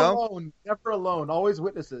 Never alone. Never alone. Always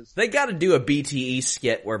witnesses. They got to do a BTE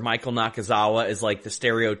skit where Michael Nakazawa is like the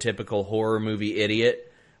stereotypical horror movie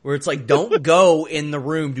idiot, where it's like, don't go in the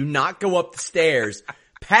room. Do not go up the stairs.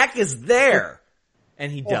 Pac is there.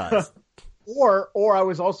 And he does. Or I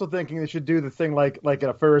was also thinking they should do the thing like in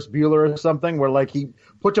a Ferris Bueller or something, where he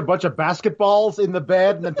puts a bunch of basketballs in the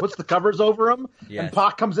bed and then puts the covers over them, and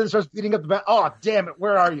Pac comes in and starts beating up the bed. Oh, damn it!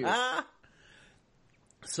 Where are you?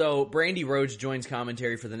 So Brandy Rhodes joins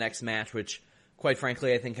commentary for the next match, which, quite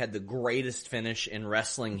frankly, I think had the greatest finish in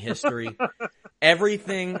wrestling history.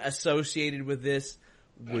 Everything associated with this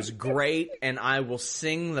was great, and I will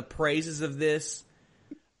sing the praises of this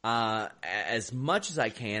as much as I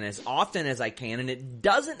can, as often as I can, and it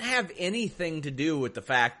doesn't have anything to do with the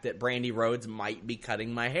fact that Brandy Rhodes might be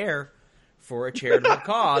cutting my hair for a charitable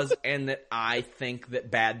cause and that I think that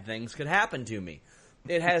bad things could happen to me.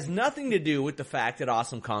 It has nothing to do with the fact that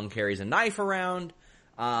Awesome Kong carries a knife around.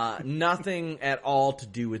 Nothing at all to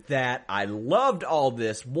do with that. I loved all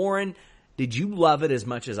this. Warren, did you love it as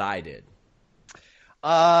much as I did?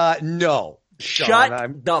 No.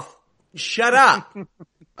 Sean, Shut up.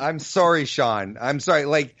 I'm sorry, Sean. I'm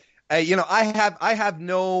sorry. I have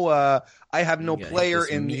no player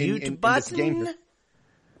in this game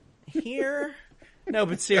here. No,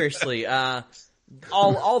 but seriously,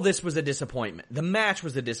 all this was a disappointment. The match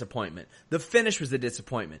was a disappointment. The finish was a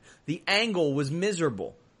disappointment. The angle was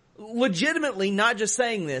miserable. Legitimately, not just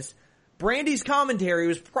saying this, Brandy's commentary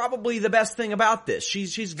was probably the best thing about this.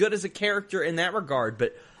 She's good as a character in that regard,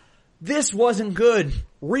 but this wasn't good.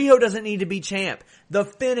 Rio doesn't need to be champ. The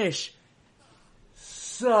finish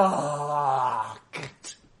sucked.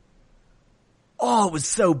 Oh, it was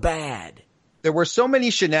so bad. There were so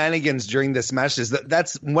many shenanigans during this match.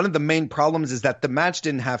 That's one of the main problems, is that the match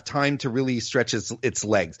didn't have time to really stretch its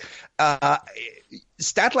legs.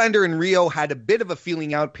 Statlander and Rio had a bit of a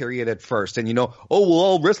feeling out period at first. And,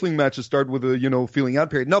 all wrestling matches start with a, feeling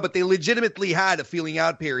out period. No, but they legitimately had a feeling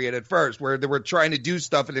out period at first where they were trying to do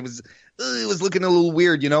stuff and it was looking a little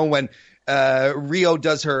weird, when Rio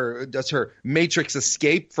does her Matrix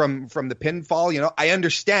escape from the pinfall. You know, I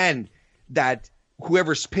understand that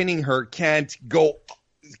whoever's pinning her can't go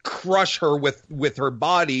crush her with her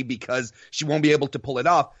body because she won't be able to pull it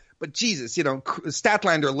off. But Jesus, you know,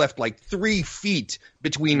 Statlander left like 3 feet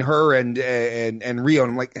between her and Rio,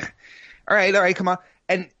 and I'm like, all right, come on.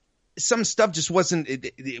 And some stuff just wasn't.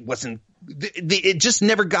 It just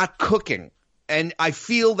never got cooking. And I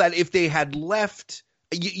feel that if they had left,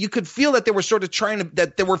 you could feel that they were sort of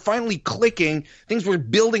that they were finally clicking. Things were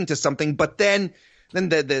building to something, but then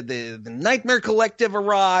the Nightmare Collective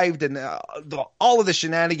arrived, and all of the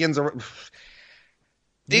shenanigans.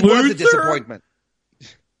 It was a disappointment.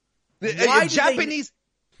 Japanese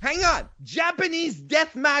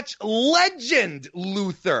deathmatch legend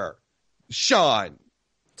Luther, Sean.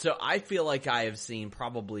 So I feel like I have seen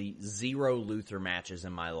probably 0 Luther matches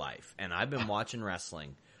in my life, and I've been watching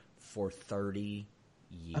wrestling for 30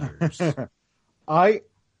 years. I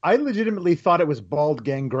legitimately thought it was Bald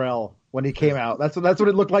Gangrel when he came out. That's what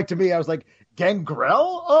it looked like to me. I was like,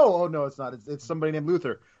 Gangrel? Oh no, it's not. It's somebody named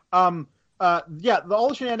Luther. All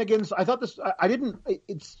the shenanigans. I thought this.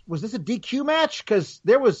 Was this a DQ match? Because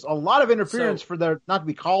there was a lot of interference for there not to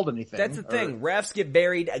be called anything. That's the thing. Refs get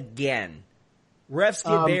buried again.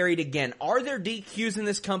 Are there DQs in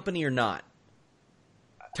this company or not?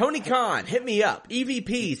 Tony Khan, hit me up.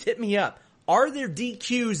 EVPs, hit me up. Are there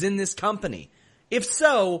DQs in this company? If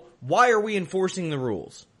so, why are we enforcing the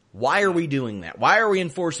rules? Why are we doing that? Why are we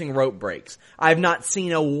enforcing rope breaks? I have not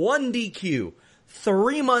seen a 1 DQ.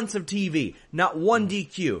 3 months of TV, not 1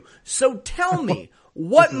 DQ. So tell me,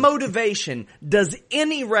 what motivation does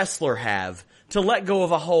any wrestler have to let go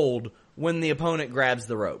of a hold when the opponent grabs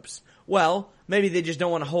the ropes? Well, maybe they just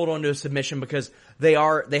don't want to hold on to a submission because they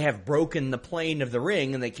have broken the plane of the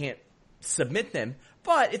ring and they can't submit them.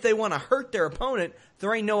 But if they want to hurt their opponent,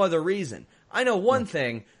 there ain't no other reason. I know one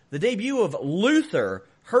thing, the debut of Luther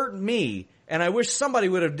hurt me, and I wish somebody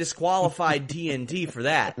would have disqualified TNT for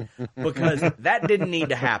that, because that didn't need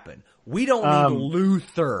to happen. We don't need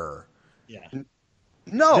Luther. Yeah.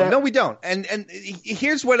 No, we don't. And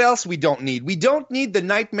here's what else we don't need. We don't need the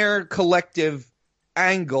Nightmare Collective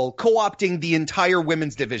angle co-opting the entire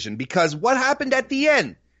women's division, because what happened at the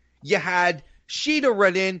end? You had Sheeta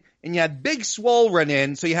run in, and you had Big Swole run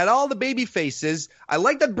in, so you had all the baby faces. I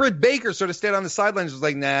like that Britt Baker sort of stayed on the sidelines, was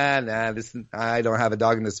like, nah, I don't have a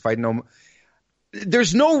dog in this fight no more.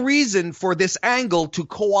 There's no reason for this angle to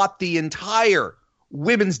co-opt the entire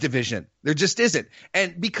women's division. There just isn't.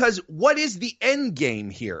 And because what is the end game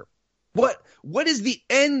here? What is the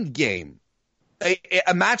end game?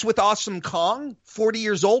 A match with Awesome Kong, 40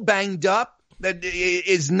 years old, banged up, that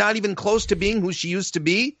is not even close to being who she used to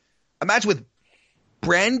be? A match with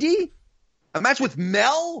Brandy? A match with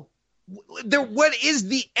Mel? What is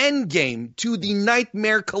the end game to the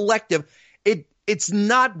Nightmare Collective? It's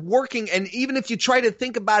not working, and even if you try to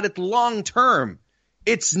think about it long term,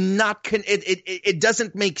 it's not. It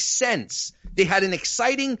doesn't make sense. They had an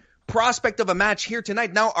exciting prospect of a match here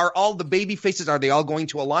tonight. Now, are all the baby faces? Are they all going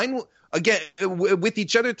to align again with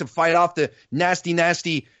each other to fight off the nasty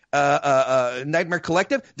Nightmare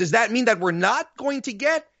Collective? Does that mean that we're not going to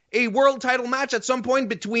get a world title match at some point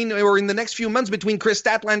between, or in the next few months, between Chris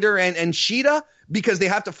Statlander and Sheeta, because they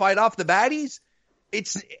have to fight off the baddies?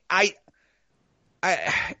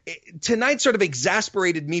 Tonight sort of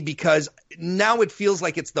exasperated me, because now it feels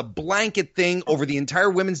like it's the blanket thing over the entire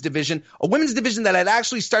women's division, a women's division that had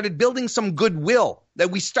actually started building some goodwill,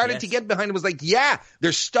 that we started to get behind. It was like, yeah,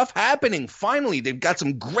 there's stuff happening. Finally, they've got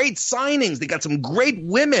some great signings. They got some great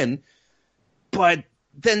women, but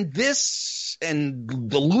then this and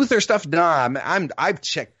the Luther stuff, I've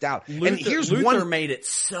checked out. Luther made it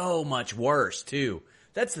so much worse too.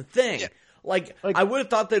 That's the thing. Yeah. Like, I would have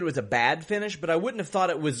thought that it was a bad finish, but I wouldn't have thought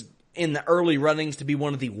it was in the early runnings to be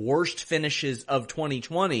one of the worst finishes of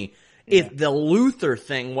 2020 if the Luther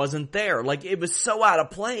thing wasn't there. Like, it was so out of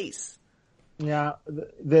place. Yeah,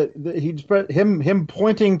 him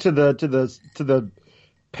pointing to the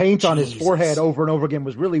paint on his forehead over and over again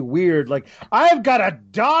was really weird. Like, I've got a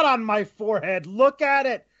dot on my forehead. Look at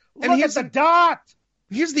it. Look at the dot.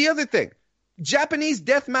 Here's the other thing. Japanese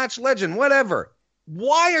deathmatch legend, whatever.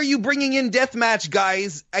 Why are you bringing in deathmatch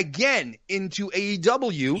guys again into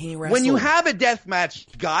AEW when you have a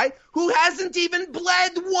deathmatch guy who hasn't even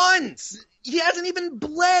bled once? He hasn't even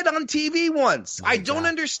bled on TV once. I don't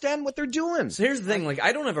understand what they're doing. So here's the thing. Like,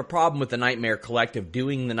 I don't have a problem with the Nightmare Collective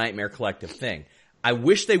doing the Nightmare Collective thing. I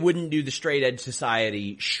wish they wouldn't do the Straight Edge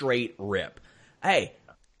Society straight rip. Hey,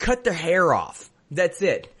 cut their hair off. That's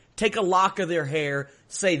it. Take a lock of their hair.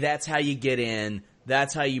 Say that's how you get in.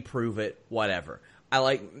 That's how you prove it. Whatever.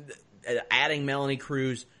 adding Melanie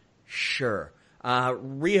Cruz, sure.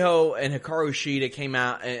 Riho and Hikaru Shida came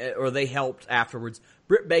out, or they helped afterwards.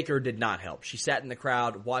 Britt Baker did not help. She sat in the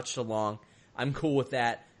crowd, watched along. I'm cool with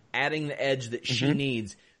that. Adding the edge that she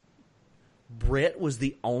needs. Britt was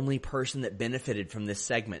the only person that benefited from this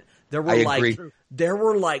segment. There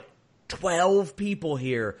were like 12 people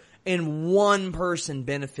here, and one person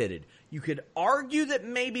benefited. You could argue that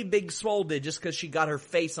maybe Big Swole did just because she got her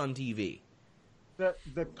face on TV.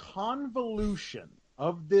 The convolution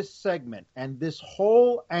of this segment and this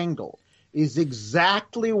whole angle is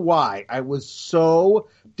exactly why I was so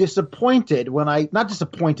disappointed when not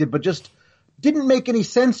disappointed, but just didn't make any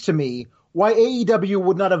sense to me why AEW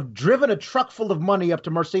would not have driven a truck full of money up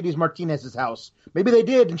to Mercedes Martinez's house. Maybe they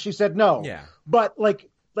did, and she said no. Yeah. But like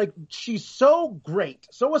she's so great,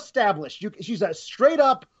 so established. She's a straight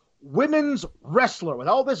up women's wrestler with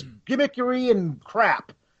all this gimmickry and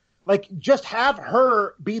crap. Like, just have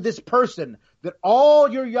her be this person that all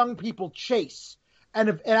your young people chase.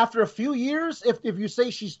 And after a few years, if you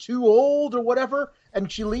say she's too old or whatever, and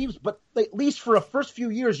she leaves, but at least for the first few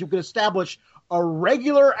years, you could establish a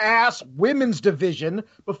regular-ass women's division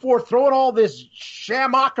before throwing all this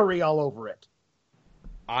shamockery all over it.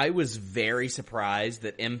 I was very surprised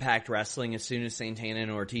that Impact Wrestling, as soon as Santana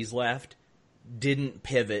and Ortiz left, didn't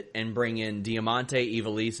pivot and bring in Diamante,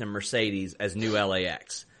 Ivelisse, and Mercedes as new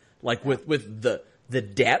LAX. Like, with the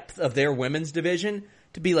depth of their women's division,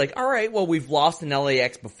 to be like, all right, well, we've lost an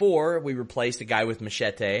LAX before. We replaced a guy with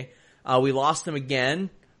Machete. We lost him again.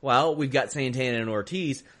 Well, we've got Santana and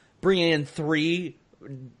Ortiz. Bringing in 3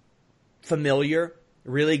 familiar,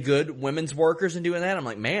 really good women's workers and doing that, I'm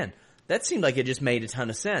like, man, that seemed like it just made a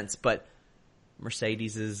ton of sense. But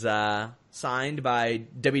Mercedes is signed by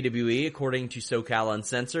WWE, according to SoCal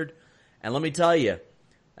Uncensored. And let me tell you,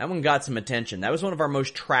 that one got some attention. That was one of our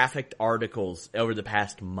most trafficked articles over the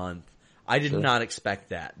past month. I did not expect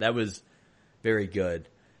that. That was very good.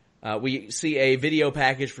 We see a video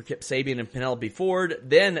package for Kip Sabian and Penelope Ford.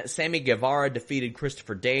 Then Sammy Guevara defeated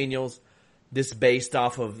Christopher Daniels. This based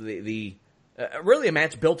off of the really a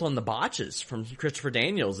match built on the botches from Christopher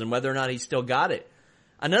Daniels and whether or not he still got it.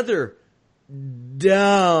 Another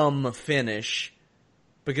dumb finish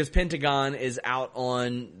because Pentagon is out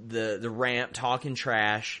on the ramp talking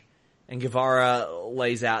trash and Guevara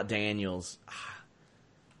lays out Daniels.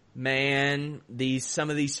 Man, some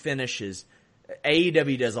of these finishes,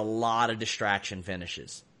 AEW does a lot of distraction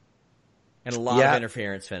finishes and a lot of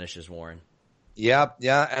interference finishes, Warren. Yeah.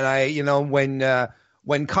 And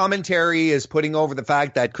when commentary is putting over the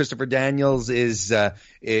fact that Christopher Daniels is,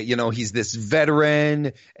 he's this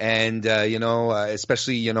veteran and,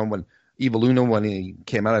 especially, when Evil Uno, when he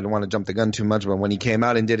came out, I don't want to jump the gun too much, but when he came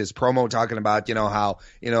out and did his promo talking about, how,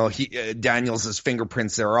 Daniels'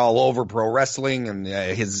 fingerprints are all over pro wrestling and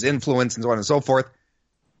his influence and so on and so forth.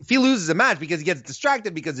 If he loses a match because he gets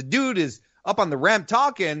distracted because the dude is up on the ramp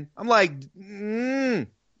talking, I'm like, you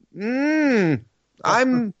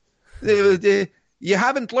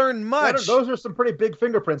haven't learned much. Those are some pretty big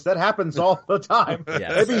fingerprints. That happens all the time.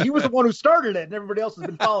 Yes. Maybe he was the one who started it, and everybody else has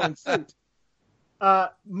been following suit.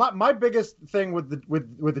 My biggest thing with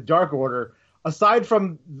the Dark Order, aside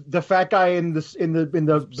from the fat guy in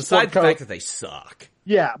the besides the fact that they suck.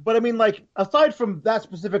 Yeah, but I mean, like, aside from that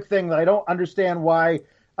specific thing, that I don't understand why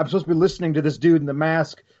I'm supposed to be listening to this dude in the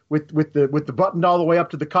mask with the buttoned all the way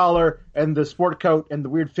up to the collar and the sport coat and the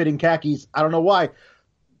weird fitting khakis. I don't know why.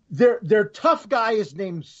 Their tough guy is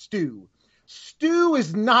named Stu. Stu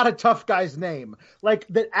is not a tough guy's name. Like,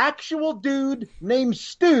 the actual dude named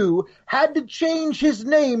Stu had to change his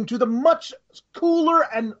name to the much cooler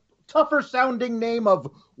and tougher sounding name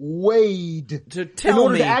of Wade in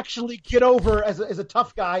order to actually get over as a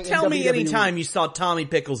tough guy. Tell me any time you saw Tommy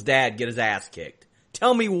Pickles' dad get his ass kicked.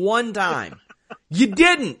 Tell me one time. You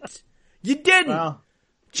didn't. Well,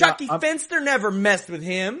 Chucky Fenster never messed with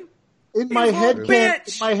him. In my head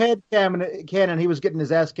canon, he was getting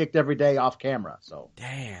his ass kicked every day off camera. So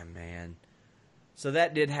damn, man. So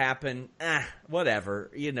that did happen.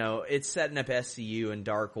 Whatever. It's setting up SCU and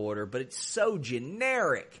Dark Order, but it's so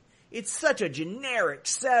generic. It's such a generic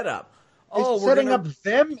setup. Is it setting up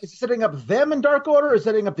them? Is it setting up them in Dark Order? Is it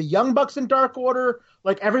setting up the Young Bucks in Dark Order?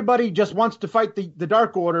 Like, everybody just wants to fight the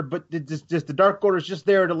Dark Order, but the Dark Order is just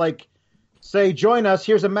there to, like, say, join us,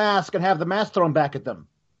 here's a mask, and have the mask thrown back at them.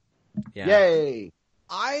 Yeah. Yay.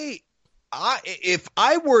 If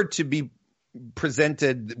I were to be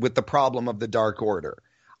presented with the problem of the Dark Order,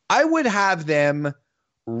 I would have them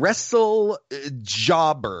wrestle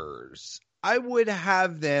jobbers. I would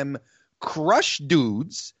have them crush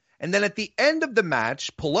dudes, and then at the end of the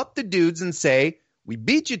match, pull up the dudes and say, we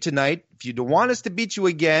beat you tonight. If you don't want us to beat you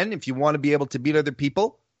again, if you want to be able to beat other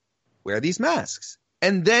people, wear these masks.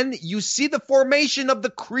 And then you see the formation of the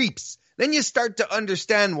creeps. Then you start to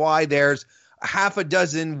understand why there's half a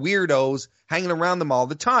dozen weirdos hanging around them all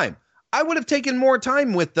the time. I would have taken more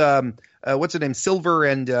time with, what's her name, Silver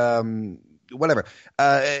and whatever.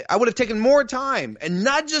 I would have taken more time and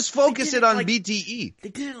not just focus it on BTE. They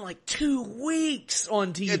did it in like 2 weeks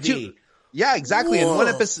on TV. Yeah, exactly. Whoa. In one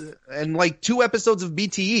episode, and like 2 episodes of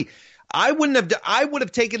BTE. I would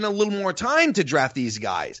have taken a little more time to draft these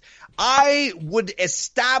guys. I would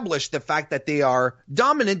establish the fact that they are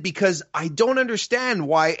dominant because I don't understand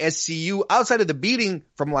why SCU, outside of the beating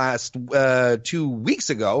from last 3 weeks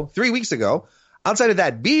ago, outside of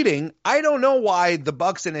that beating, I don't know why the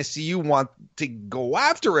Bucks and SCU want to go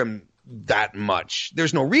after him that much.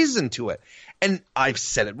 There's no reason to it. And I've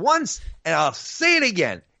said it once, and I'll say it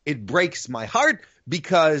again. It breaks my heart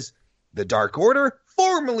because the Dark Order,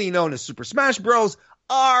 formerly known as Super Smash Bros.,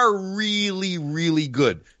 are really, really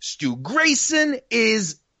good. Stu Grayson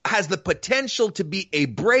has the potential to be a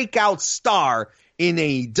breakout star in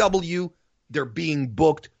AEW. They're being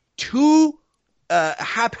booked too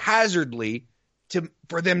haphazardly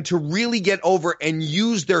for them to really get over and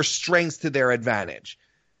use their strengths to their advantage.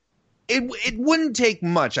 It wouldn't take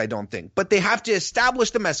much, I don't think, but they have to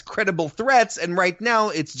establish them as credible threats. And right now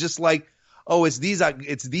it's just like, oh, it's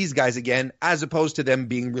these guys again, as opposed to them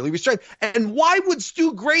being really restrained. And why would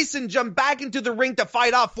Stu Grayson jump back into the ring to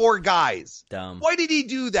fight off 4 guys? Dumb. Why did he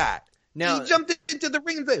do that? Now, he jumped into the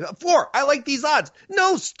ring and said, 4, I like these odds.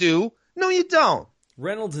 No, Stu. No, you don't.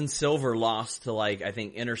 Reynolds and Silver lost to, like, I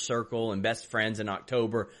think Inner Circle and Best Friends in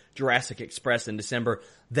October, Jurassic Express in December.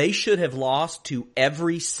 They should have lost to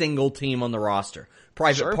every single team on the roster.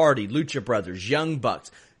 Private Party, Lucha Brothers, Young Bucks,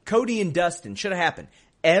 Cody and Dustin. Should have happened.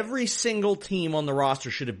 Every single team on the roster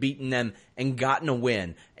should have beaten them and gotten a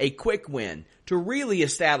win, a quick win, to really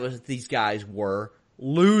establish that these guys were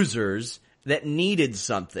losers that needed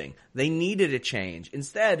something. They needed a change.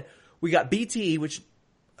 Instead, we got BTE, which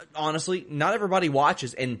honestly, not everybody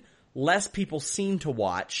watches, and less people seem to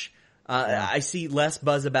watch. I see less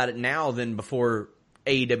buzz about it now than before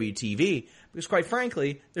AEW TV, because quite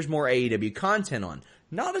frankly, there's more AEW content on.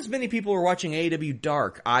 Not as many people are watching AEW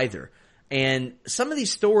Dark either. And some of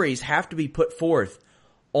these stories have to be put forth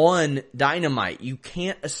on Dynamite. You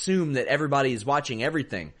can't assume that everybody is watching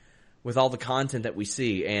everything with all the content that we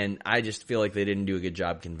see, and I just feel like they didn't do a good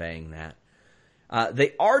job conveying that.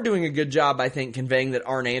 They are doing a good job, I think, conveying that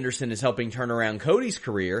Arn Anderson is helping turn around Cody's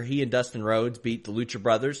career. He and Dustin Rhodes beat the Lucha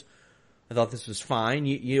Brothers. I thought this was fine.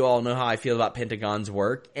 You all know how I feel about Pentagon's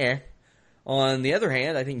work. On the other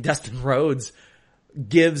hand, I think Dustin Rhodes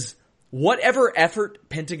gives whatever effort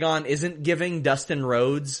Pentagon isn't giving, Dustin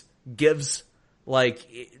Rhodes gives like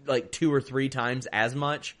 2 or 3 times as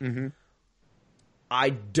much. Mm-hmm. I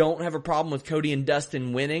don't have a problem with Cody and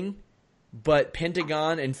Dustin winning, but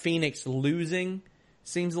Pentagon and Phoenix losing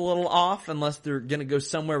seems a little off unless they're going to go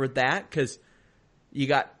somewhere with that, because you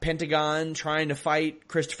got Pentagon trying to fight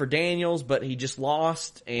Christopher Daniels, but he just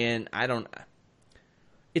lost, and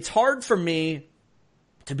it's hard for me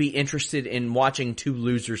to be interested in watching 2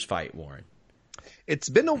 losers fight, Warren. It's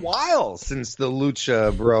been a while since the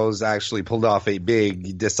Lucha Bros actually pulled off a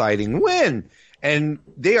big deciding win. And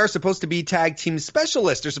they are supposed to be tag team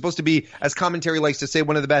specialists. They're supposed to be, as commentary likes to say,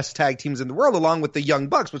 one of the best tag teams in the world, along with the Young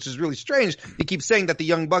Bucks, which is really strange. He keeps saying that the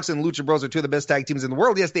Young Bucks and Lucha Bros are 2 of the best tag teams in the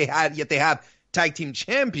world. Yes, yet they have tag team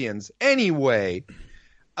champions. Anyway,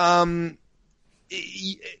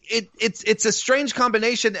 it's a strange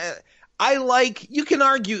combination. You can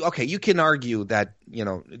argue that,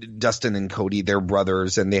 Dustin and Cody, they're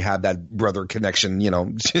brothers and they have that brother connection,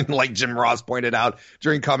 like Jim Ross pointed out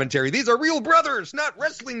during commentary. These are real brothers, not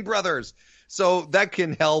wrestling brothers. So that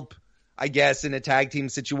can help, I guess, in a tag team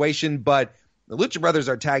situation. But the Lucha Brothers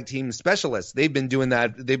are tag team specialists. They've been doing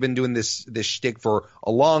that. They've been doing this shtick for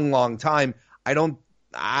a long, long time. I don't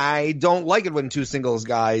like it when 2 singles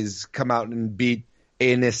guys come out and beat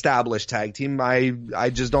an established tag team.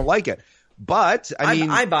 I just don't like it. But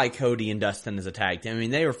I buy Cody and Dustin as a tag team. I mean,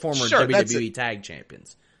 they were former WWE tag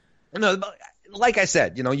champions. No, like I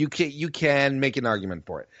said, you can make an argument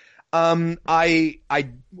for it. I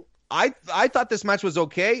thought this match was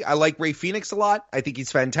okay. I like Rey Fenix a lot. I think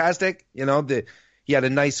he's fantastic. He had a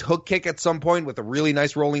nice hook kick at some point with a really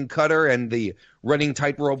nice rolling cutter and the running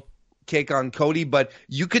tightrope kick on Cody. But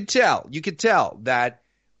you could tell that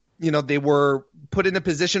they were put in a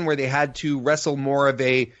position where they had to wrestle more of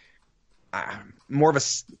a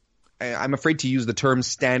I'm afraid to use the term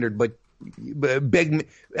standard, but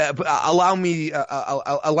allow me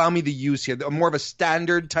the use here. More of a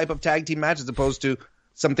standard type of tag team match as opposed to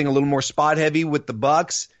something a little more spot heavy with the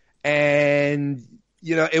Bucks. And,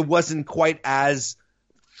 it wasn't quite as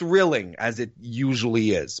thrilling as it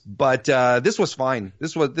usually is. But this was fine.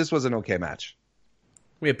 This was an okay match.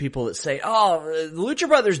 We have people that say, the Lucha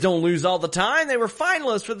Brothers don't lose all the time. They were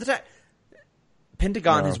finalists for the time.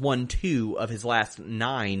 Pentagon has won 2 of his last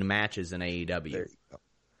 9 matches in AEW. There you go.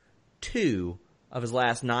 2 of his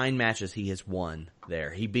last 9 matches he has won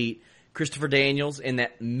there. He beat Christopher Daniels in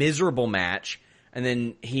that miserable match, and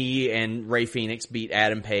then he and Rey Fenix beat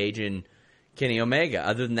Adam Page and Kenny Omega.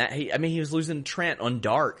 Other than that, he was losing Trent on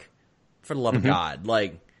Dark, for the love of God.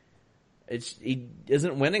 He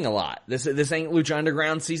isn't winning a lot. This ain't Lucha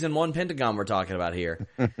Underground Season 1 Pentagon we're talking about here.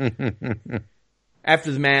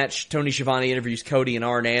 After the match, Tony Schiavone interviews Cody and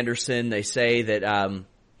Arn Anderson. They say that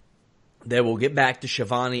they will get back to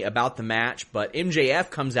Schiavone about the match, but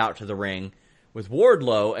MJF comes out to the ring with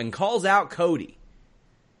Wardlow and calls out Cody.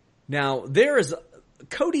 Now,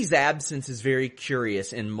 Cody's absence is very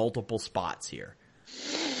curious in multiple spots here.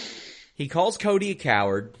 He calls Cody a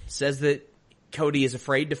coward, says that Cody is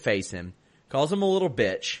afraid to face him, calls him a little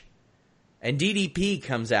bitch, and DDP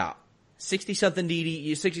comes out.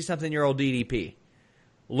 60-something-year-old DDP.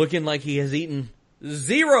 Looking like he has eaten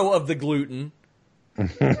 0 of the gluten.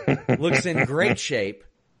 Looks in great shape.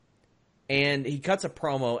 And he cuts a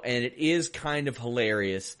promo, and it is kind of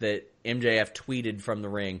hilarious that MJF tweeted from the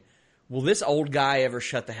ring, "Will this old guy ever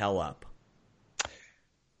shut the hell up?"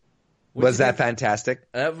 Was that fantastic?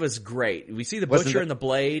 That was great. We see the Butcher and the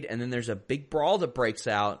Blade, and then there's a big brawl that breaks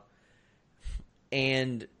out.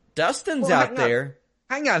 And Dustin's out there.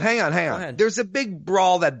 Hang on. There's a big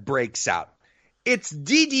brawl that breaks out. It's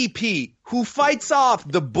DDP who fights off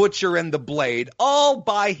the Butcher and the Blade all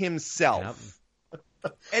by himself. Yep.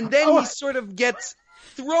 And then he sort of gets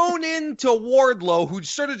thrown into Wardlow, who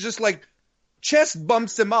sort of just chest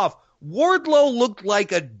bumps him off. Wardlow looked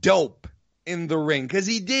like a dope in the ring because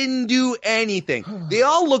he didn't do anything. They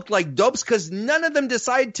all looked like dopes because none of them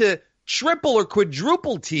decided to triple or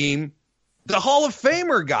quadruple team the Hall of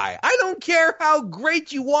Famer guy. I don't care how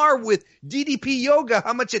great you are with DDP yoga,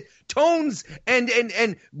 how much it tones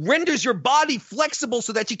and renders your body flexible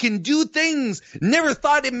so that you can do things never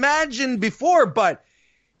thought imagined before. But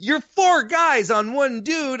you're 4 guys on one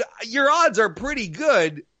dude. Your odds are pretty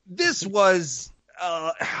good. This was,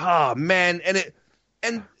 man.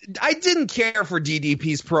 And I didn't care for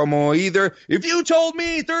DDP's promo either. If you told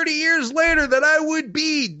me 30 years later that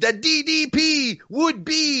DDP would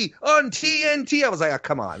be on TNT, I was like,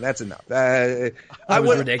 come on, that's enough. That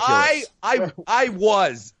was ridiculous. I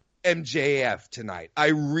was MJF tonight. I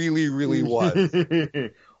really, really was.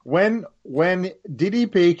 When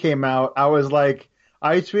DDP came out, I was like,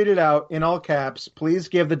 I tweeted out in all caps, "Please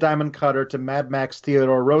give the Diamond Cutter to Mad Max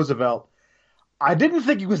Theodore Roosevelt." I didn't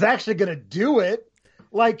think he was actually going to do it.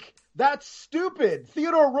 That's stupid.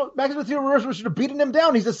 Maximum Theodore Roosevelt should have beaten him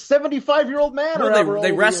down. He's a 75-year-old man. Well,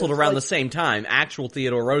 they wrestled around the same time. Actual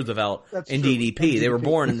Theodore Roosevelt and DDP. They were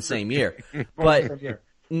born in the same year. But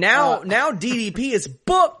now DDP is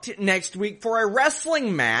booked next week for a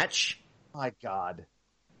wrestling match. My God.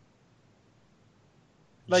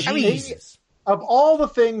 Jesus. Of all the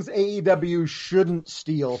things AEW shouldn't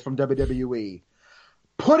steal from WWE,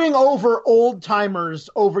 putting over old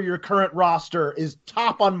timers over your current roster is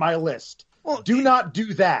top on my list. Well, do not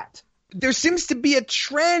do that. There seems to be a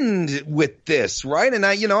trend with this, right? And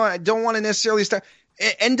I don't want to necessarily start.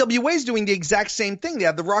 NWA is doing the exact same thing. They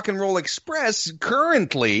have the Rock and Roll Express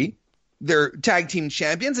currently. They're tag team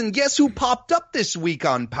champions. And guess who popped up this week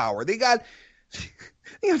on Power? They got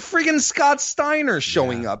friggin' Scott Steiner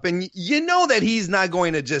showing up. And you know that he's not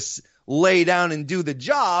going to just lay down and do the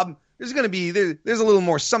job. There's going to be there's a little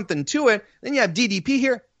more something to it. Then you have DDP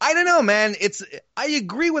here. I don't know, man. I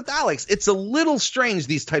agree with Alex. It's a little strange,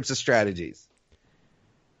 these types of strategies.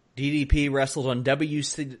 DDP wrestled on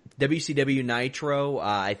WCW Nitro,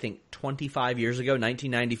 I think 25 years ago,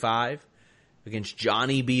 1995, against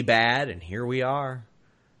Johnny B. Bad, and here we are,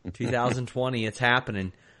 2020. It's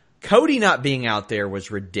happening. Cody not being out there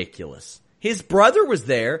was ridiculous. His brother was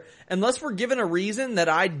there. Unless we're given a reason that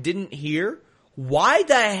I didn't hear, why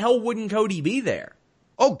the hell wouldn't Cody be there?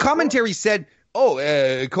 Oh, commentary said,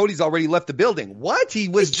 Cody's already left the building. What? He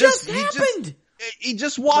just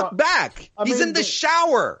walked back. He's in the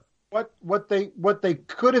shower. What they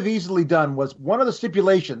could have easily done was, one of the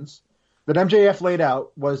stipulations that MJF laid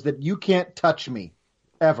out was that you can't touch me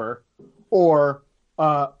ever, or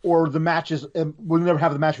or the matches will never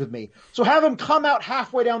have the match with me. So have him come out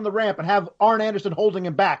halfway down the ramp and have Arn Anderson holding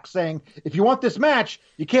him back, saying, "If you want this match,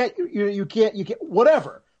 you can't,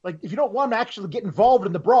 whatever. Like, if you don't want to actually get involved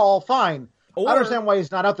in the brawl, fine." I don't understand why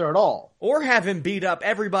he's not out there at all. Or have him beat up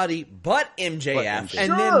everybody but MJF,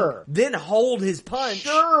 and then hold his punch.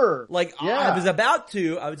 Sure. Like, I was about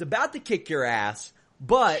to kick your ass,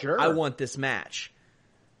 but I want this match.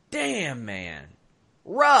 Damn, man.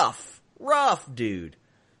 Rough, dude.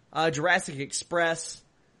 Jurassic Express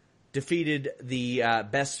defeated the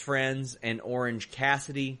Best Friends and Orange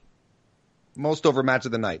Cassidy. Most over match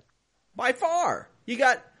of the night. By far. You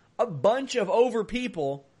got a bunch of over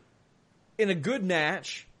people in a good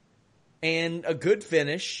match and a good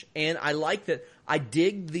finish, and I like that. I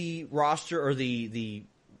dig the roster or the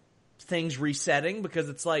things resetting, because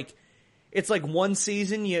it's like one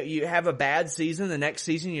season you have a bad season, the next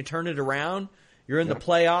season you turn it around, you're in the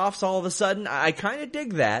playoffs all of a sudden. I kind of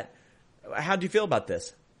dig that. How do you feel about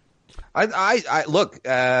this? I look,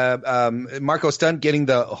 Marco Stunt getting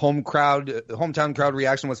the hometown crowd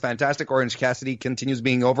reaction was fantastic. Orange Cassidy continues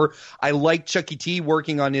being over. I like Chucky T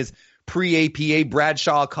working on his pre-APA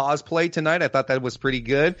Bradshaw cosplay tonight. I thought that was pretty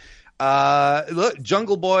good. Look,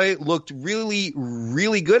 Jungle Boy looked really,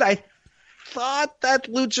 really good. I thought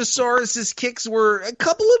that Luchasaurus's kicks a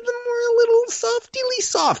couple of them were a little soft.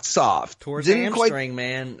 Towards hamstring,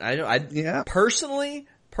 man.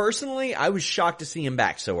 Personally, I was shocked to see him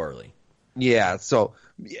back so early. Yeah, so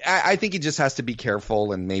I think he just has to be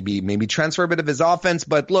careful and maybe transfer a bit of his offense.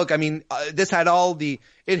 But look, I mean, this had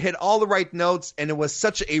it hit all the right notes, and it was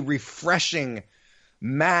such a refreshing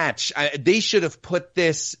match. They should have put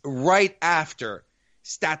this right after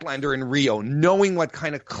Statlander and Rio, knowing what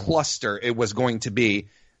kind of cluster it was going to be.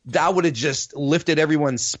 That would have just lifted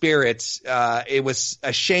everyone's spirits. It was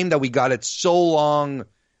a shame that we got it so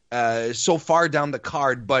far down the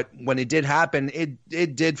card, but when it did happen,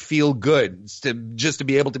 it did feel good to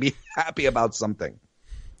be able to be happy about something.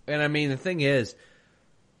 And I mean, the thing is,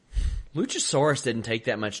 Luchasaurus didn't take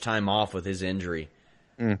that much time off with his injury.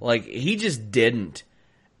 Like, he just didn't.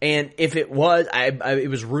 And if it was, it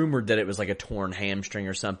was rumored that it was like a torn hamstring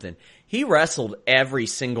or something. He wrestled every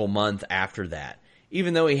single month after that,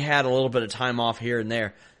 even though he had a little bit of time off here and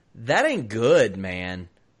there. That ain't good, man.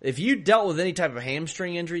 If you dealt with any type of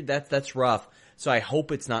hamstring injury, that's rough. So I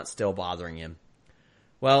hope it's not still bothering him.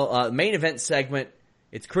 Well, main event segment,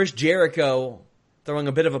 it's Chris Jericho throwing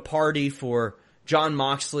a bit of a party for Jon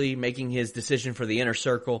Moxley making his decision for the Inner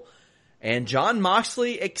Circle. And Jon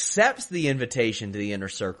Moxley accepts the invitation to the Inner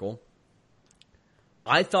Circle.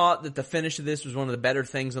 I thought that the finish of this was one of the better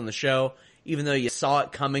things on the show, even though you saw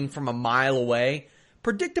it coming from a mile away.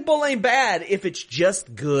 Predictable ain't bad if it's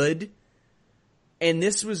just good. And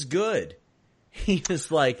this was good. He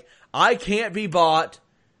was like, I can't be bought,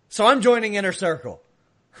 so I'm joining Inner Circle.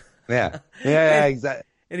 Yeah, exactly.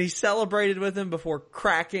 And he celebrated with him before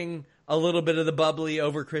cracking a little bit of the bubbly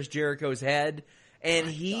over Chris Jericho's head. And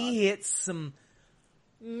he hits some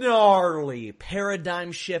gnarly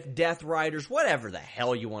paradigm shift Death Riders, whatever the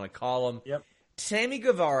hell you want to call them. Yep. Sammy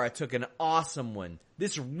Guevara took an awesome one.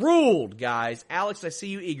 This ruled, guys. Alex, I see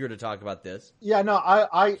you eager to talk about this. Yeah, no,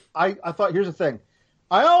 I thought, here's the thing.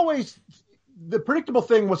 The predictable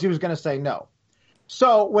thing was he was going to say no.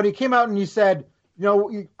 So when he came out and he said,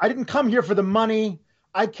 I didn't come here for the money.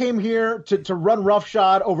 I came here to run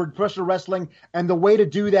roughshod over professional wrestling, and the way to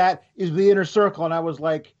do that is the Inner Circle. And I was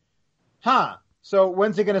like, so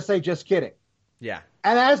when's he going to say just kidding? Yeah.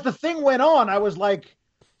 And as the thing went on, I was like,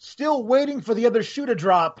 still waiting for the other shoe to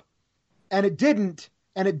drop, and it didn't,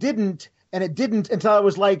 and it didn't, and it didn't, until I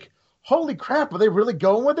was like, holy crap, are they really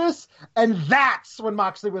going with this? And that's when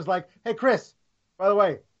Moxley was like, hey, Chris, by the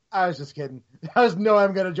way, I was just kidding. I was I'm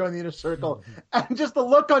going to join the Inner Circle. And just the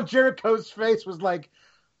look on Jericho's face was like,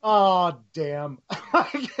 oh, damn.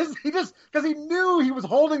 Because he knew he was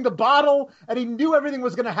holding the bottle, and he knew everything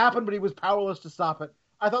was going to happen, but he was powerless to stop it.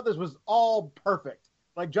 I thought this was all perfect.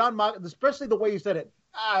 Like Jon Moxley, especially the way you said it.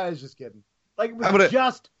 I was just kidding. Like, it was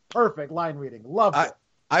just perfect line reading. Loved it.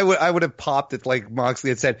 I would have popped it like Moxley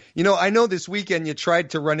had said, I know this weekend you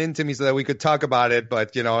tried to run into me so that we could talk about it,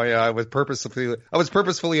 but I was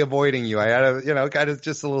purposefully avoiding you. I had kind of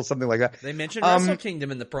just a little something like that. They mentioned Wrestle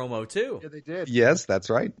Kingdom in the promo too. Yeah, they did. Yes, that's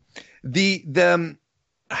right. To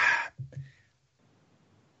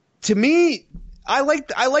me, I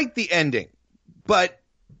like the ending, but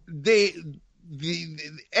the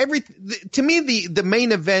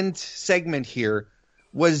main event segment here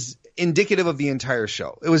was indicative of the entire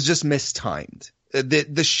show. It was just mistimed.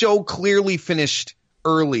 The show clearly finished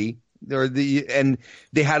early, and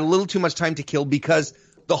they had a little too much time to kill because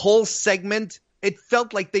the whole segment It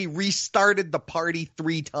felt like they restarted the party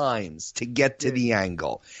 3 times to get to the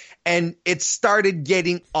angle. And it started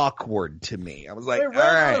getting awkward to me. I was like, they all ran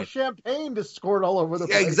out right. of champagne to squirt all over the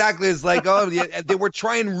place. Exactly. It's like, they were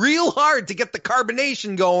trying real hard to get the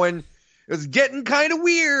carbonation going. It was getting kind of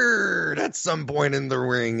weird at some point in the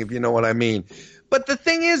ring, if you know what I mean. But the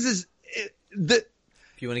thing is if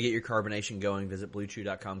you want to get your carbonation going, visit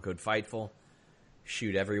BlueChew.com, code FIGHTFUL.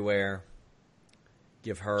 Shoot everywhere.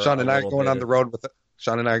 Give her Sean and I are going on the road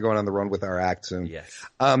with our act soon. Yes.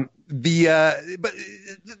 But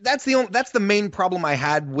that's the main problem I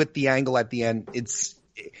had with the angle at the end. It's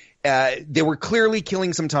they were clearly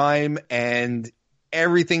killing some time, and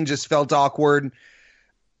everything just felt awkward.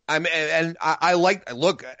 I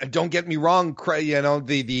look. Don't get me wrong.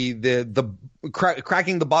 The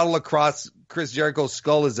cracking the bottle across Chris Jericho's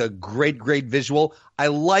skull is a great visual. I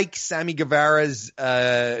like Sammy Guevara's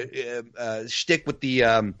shtick with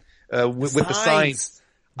the signs.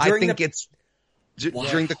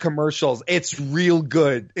 During the commercials, it's real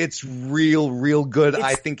good. It's real good.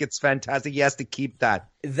 I think it's fantastic. He has to keep that.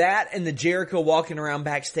 That and the Jericho walking around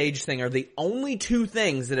backstage thing are the only 2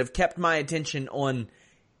 things that have kept my attention on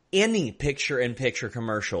any picture-in-picture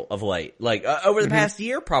commercial of late. Like, over the past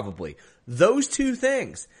year, probably. Those 2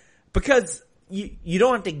 things. Because you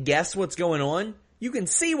don't have to guess what's going on. You can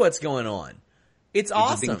see what's going on. It's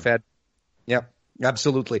awesome. Being fed. Yep.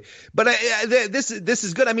 Absolutely. But this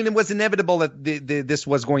is good. I mean, it was inevitable that this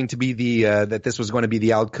was going to be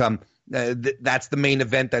the outcome. That's the main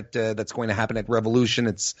event that's going to happen at Revolution.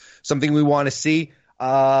 It's something we want to see. So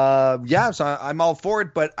I'm all for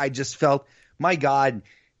it, but I just felt, my God,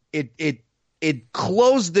 it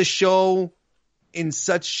closed the show in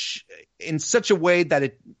such a way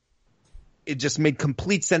that it just made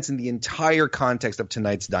complete sense in the entire context of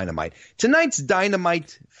tonight's Dynamite. Tonight's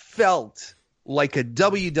Dynamite felt like a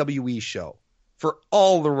WWE show for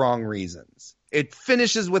all the wrong reasons. It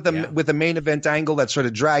finishes with a main event angle that sort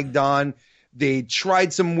of dragged on. They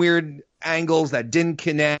tried some weird angles that didn't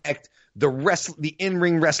connect. The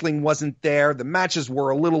in-ring wrestling wasn't there. The matches were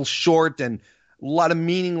a little short and a lot of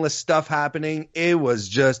meaningless stuff happening. It was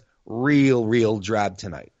just real drab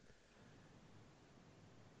tonight.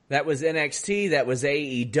 That was NXT. That was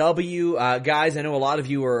AEW. Guys, I know a lot of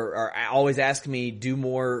you are always asking me do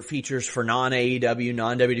more features for non-AEW,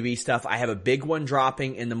 non-WWE stuff. I have a big one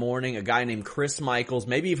dropping in the morning. A guy named Chris Michaels.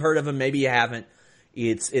 Maybe you've heard of him. Maybe you haven't.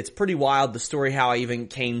 It's pretty wild, the story, how I even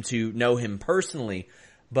came to know him personally.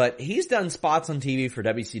 But he's done spots on TV for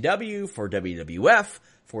WCW, for WWF,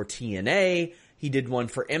 for TNA. He did one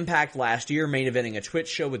for Impact last year, main eventing a Twitch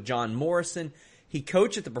show with John Morrison. He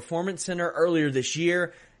coached at the Performance Center earlier this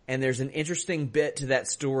year. And there's an interesting bit to that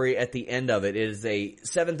story at the end of it. It is a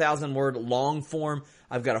 7,000-word long form.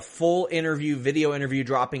 I've got a full video interview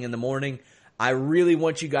dropping in the morning. I really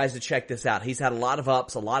want you guys to check this out. He's had a lot of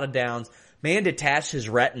ups, a lot of downs. Man detached his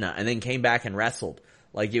retina and then came back and wrestled.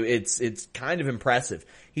 Like, it's kind of impressive.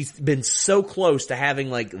 He's been so close to having,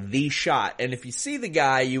 like, the shot. And if you see the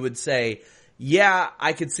guy, you would say, yeah,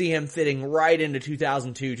 I could see him fitting right into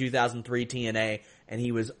 2002, 2003 TNA. And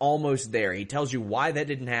he was almost there. He tells you why that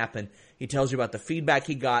didn't happen. He tells you about the feedback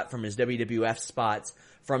he got from his WWF spots,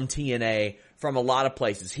 from TNA, from a lot of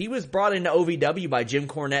places. He was brought into OVW by Jim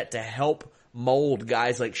Cornette to help mold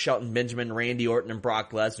guys like Shelton Benjamin, Randy Orton, and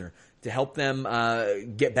Brock Lesnar, to help them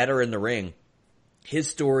get better in the ring. His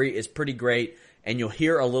story is pretty great, and you'll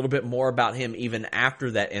hear a little bit more about him even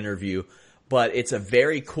after that interview. But it's a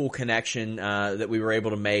very cool connection that we were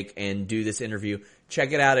able to make and do this interview.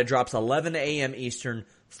 Check it out. It drops 11 a.m. Eastern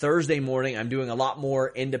Thursday morning. I'm doing a lot more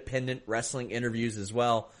independent wrestling interviews as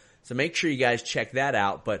well. So make sure you guys check that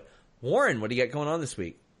out. But Warren, what do you got going on this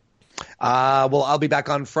week? Well, I'll be back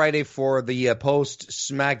on Friday for the post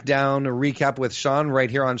SmackDown recap with Sean right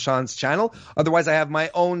here on Sean's channel. Otherwise, I have my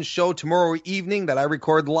own show tomorrow evening that I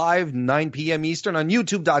record live 9 p.m. Eastern on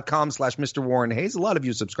youtube.com/Mr. Warren Hayes. A lot of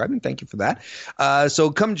you subscribing. Thank you for that.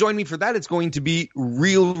 So come join me for that. It's going to be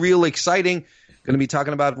real exciting. Going to be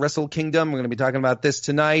talking about Wrestle Kingdom. We're going to be talking about this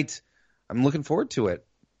tonight. I'm looking forward to it.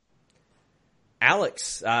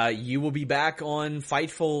 Alex, you will be back on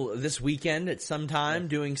Fightful this weekend at some time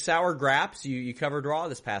doing Sour Graps. You covered Raw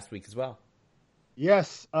this past week as well.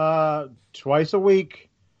 Yes, twice a week,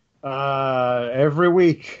 every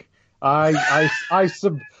week. I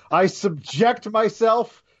subject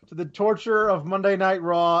myself to the torture of Monday Night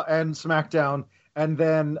Raw and SmackDown, and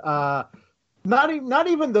then not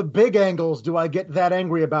even the big angles do I get that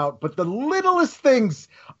angry about, but the littlest things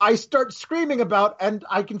I start screaming about, and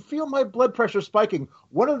I can feel my blood pressure spiking.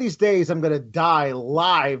 One of these days, I'm going to die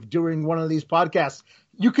live during one of these podcasts.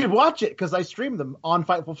 You could watch it because I stream them on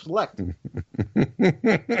Fightful Select.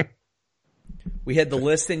 We had the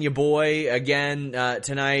List in Your Boy again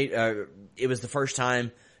tonight. It was the first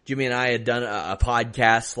time Jimmy and I had done a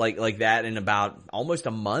podcast like that in about almost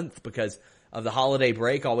a month because of the holiday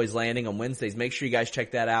break, always landing on Wednesdays. Make sure you guys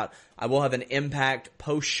check that out. I will have an Impact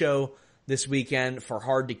post-show this weekend for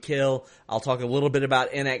Hard to Kill. I'll talk a little bit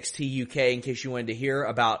about NXT UK in case you wanted to hear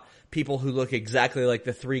about people who look exactly like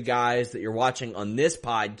the three guys that you're watching on this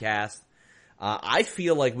podcast. I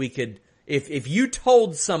feel like we could, if you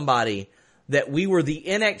told somebody that we were the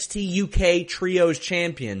NXT UK Trios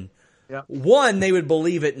champion, one, they would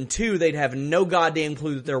believe it, and two, they'd have no goddamn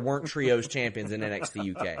clue that there weren't Trios champions in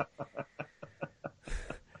NXT UK.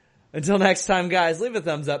 Until next time, guys, leave a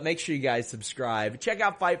thumbs up. Make sure you guys subscribe. Check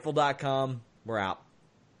out Fightful.com. We're out.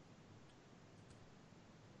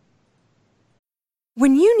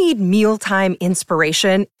 When you need mealtime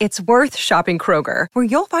inspiration, it's worth shopping Kroger, where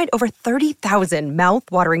you'll find over 30,000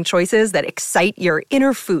 mouth-watering choices that excite your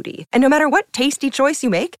inner foodie. And no matter what tasty choice you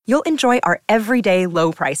make, you'll enjoy our everyday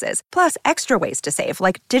low prices, plus extra ways to save,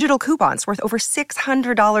 like digital coupons worth over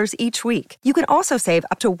 $600 each week. You can also save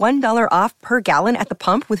up to $1 off per gallon at the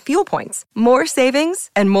pump with fuel points. More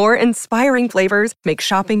savings and more inspiring flavors make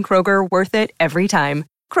shopping Kroger worth it every time.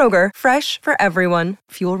 Kroger, fresh for everyone.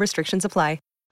 Fuel restrictions apply.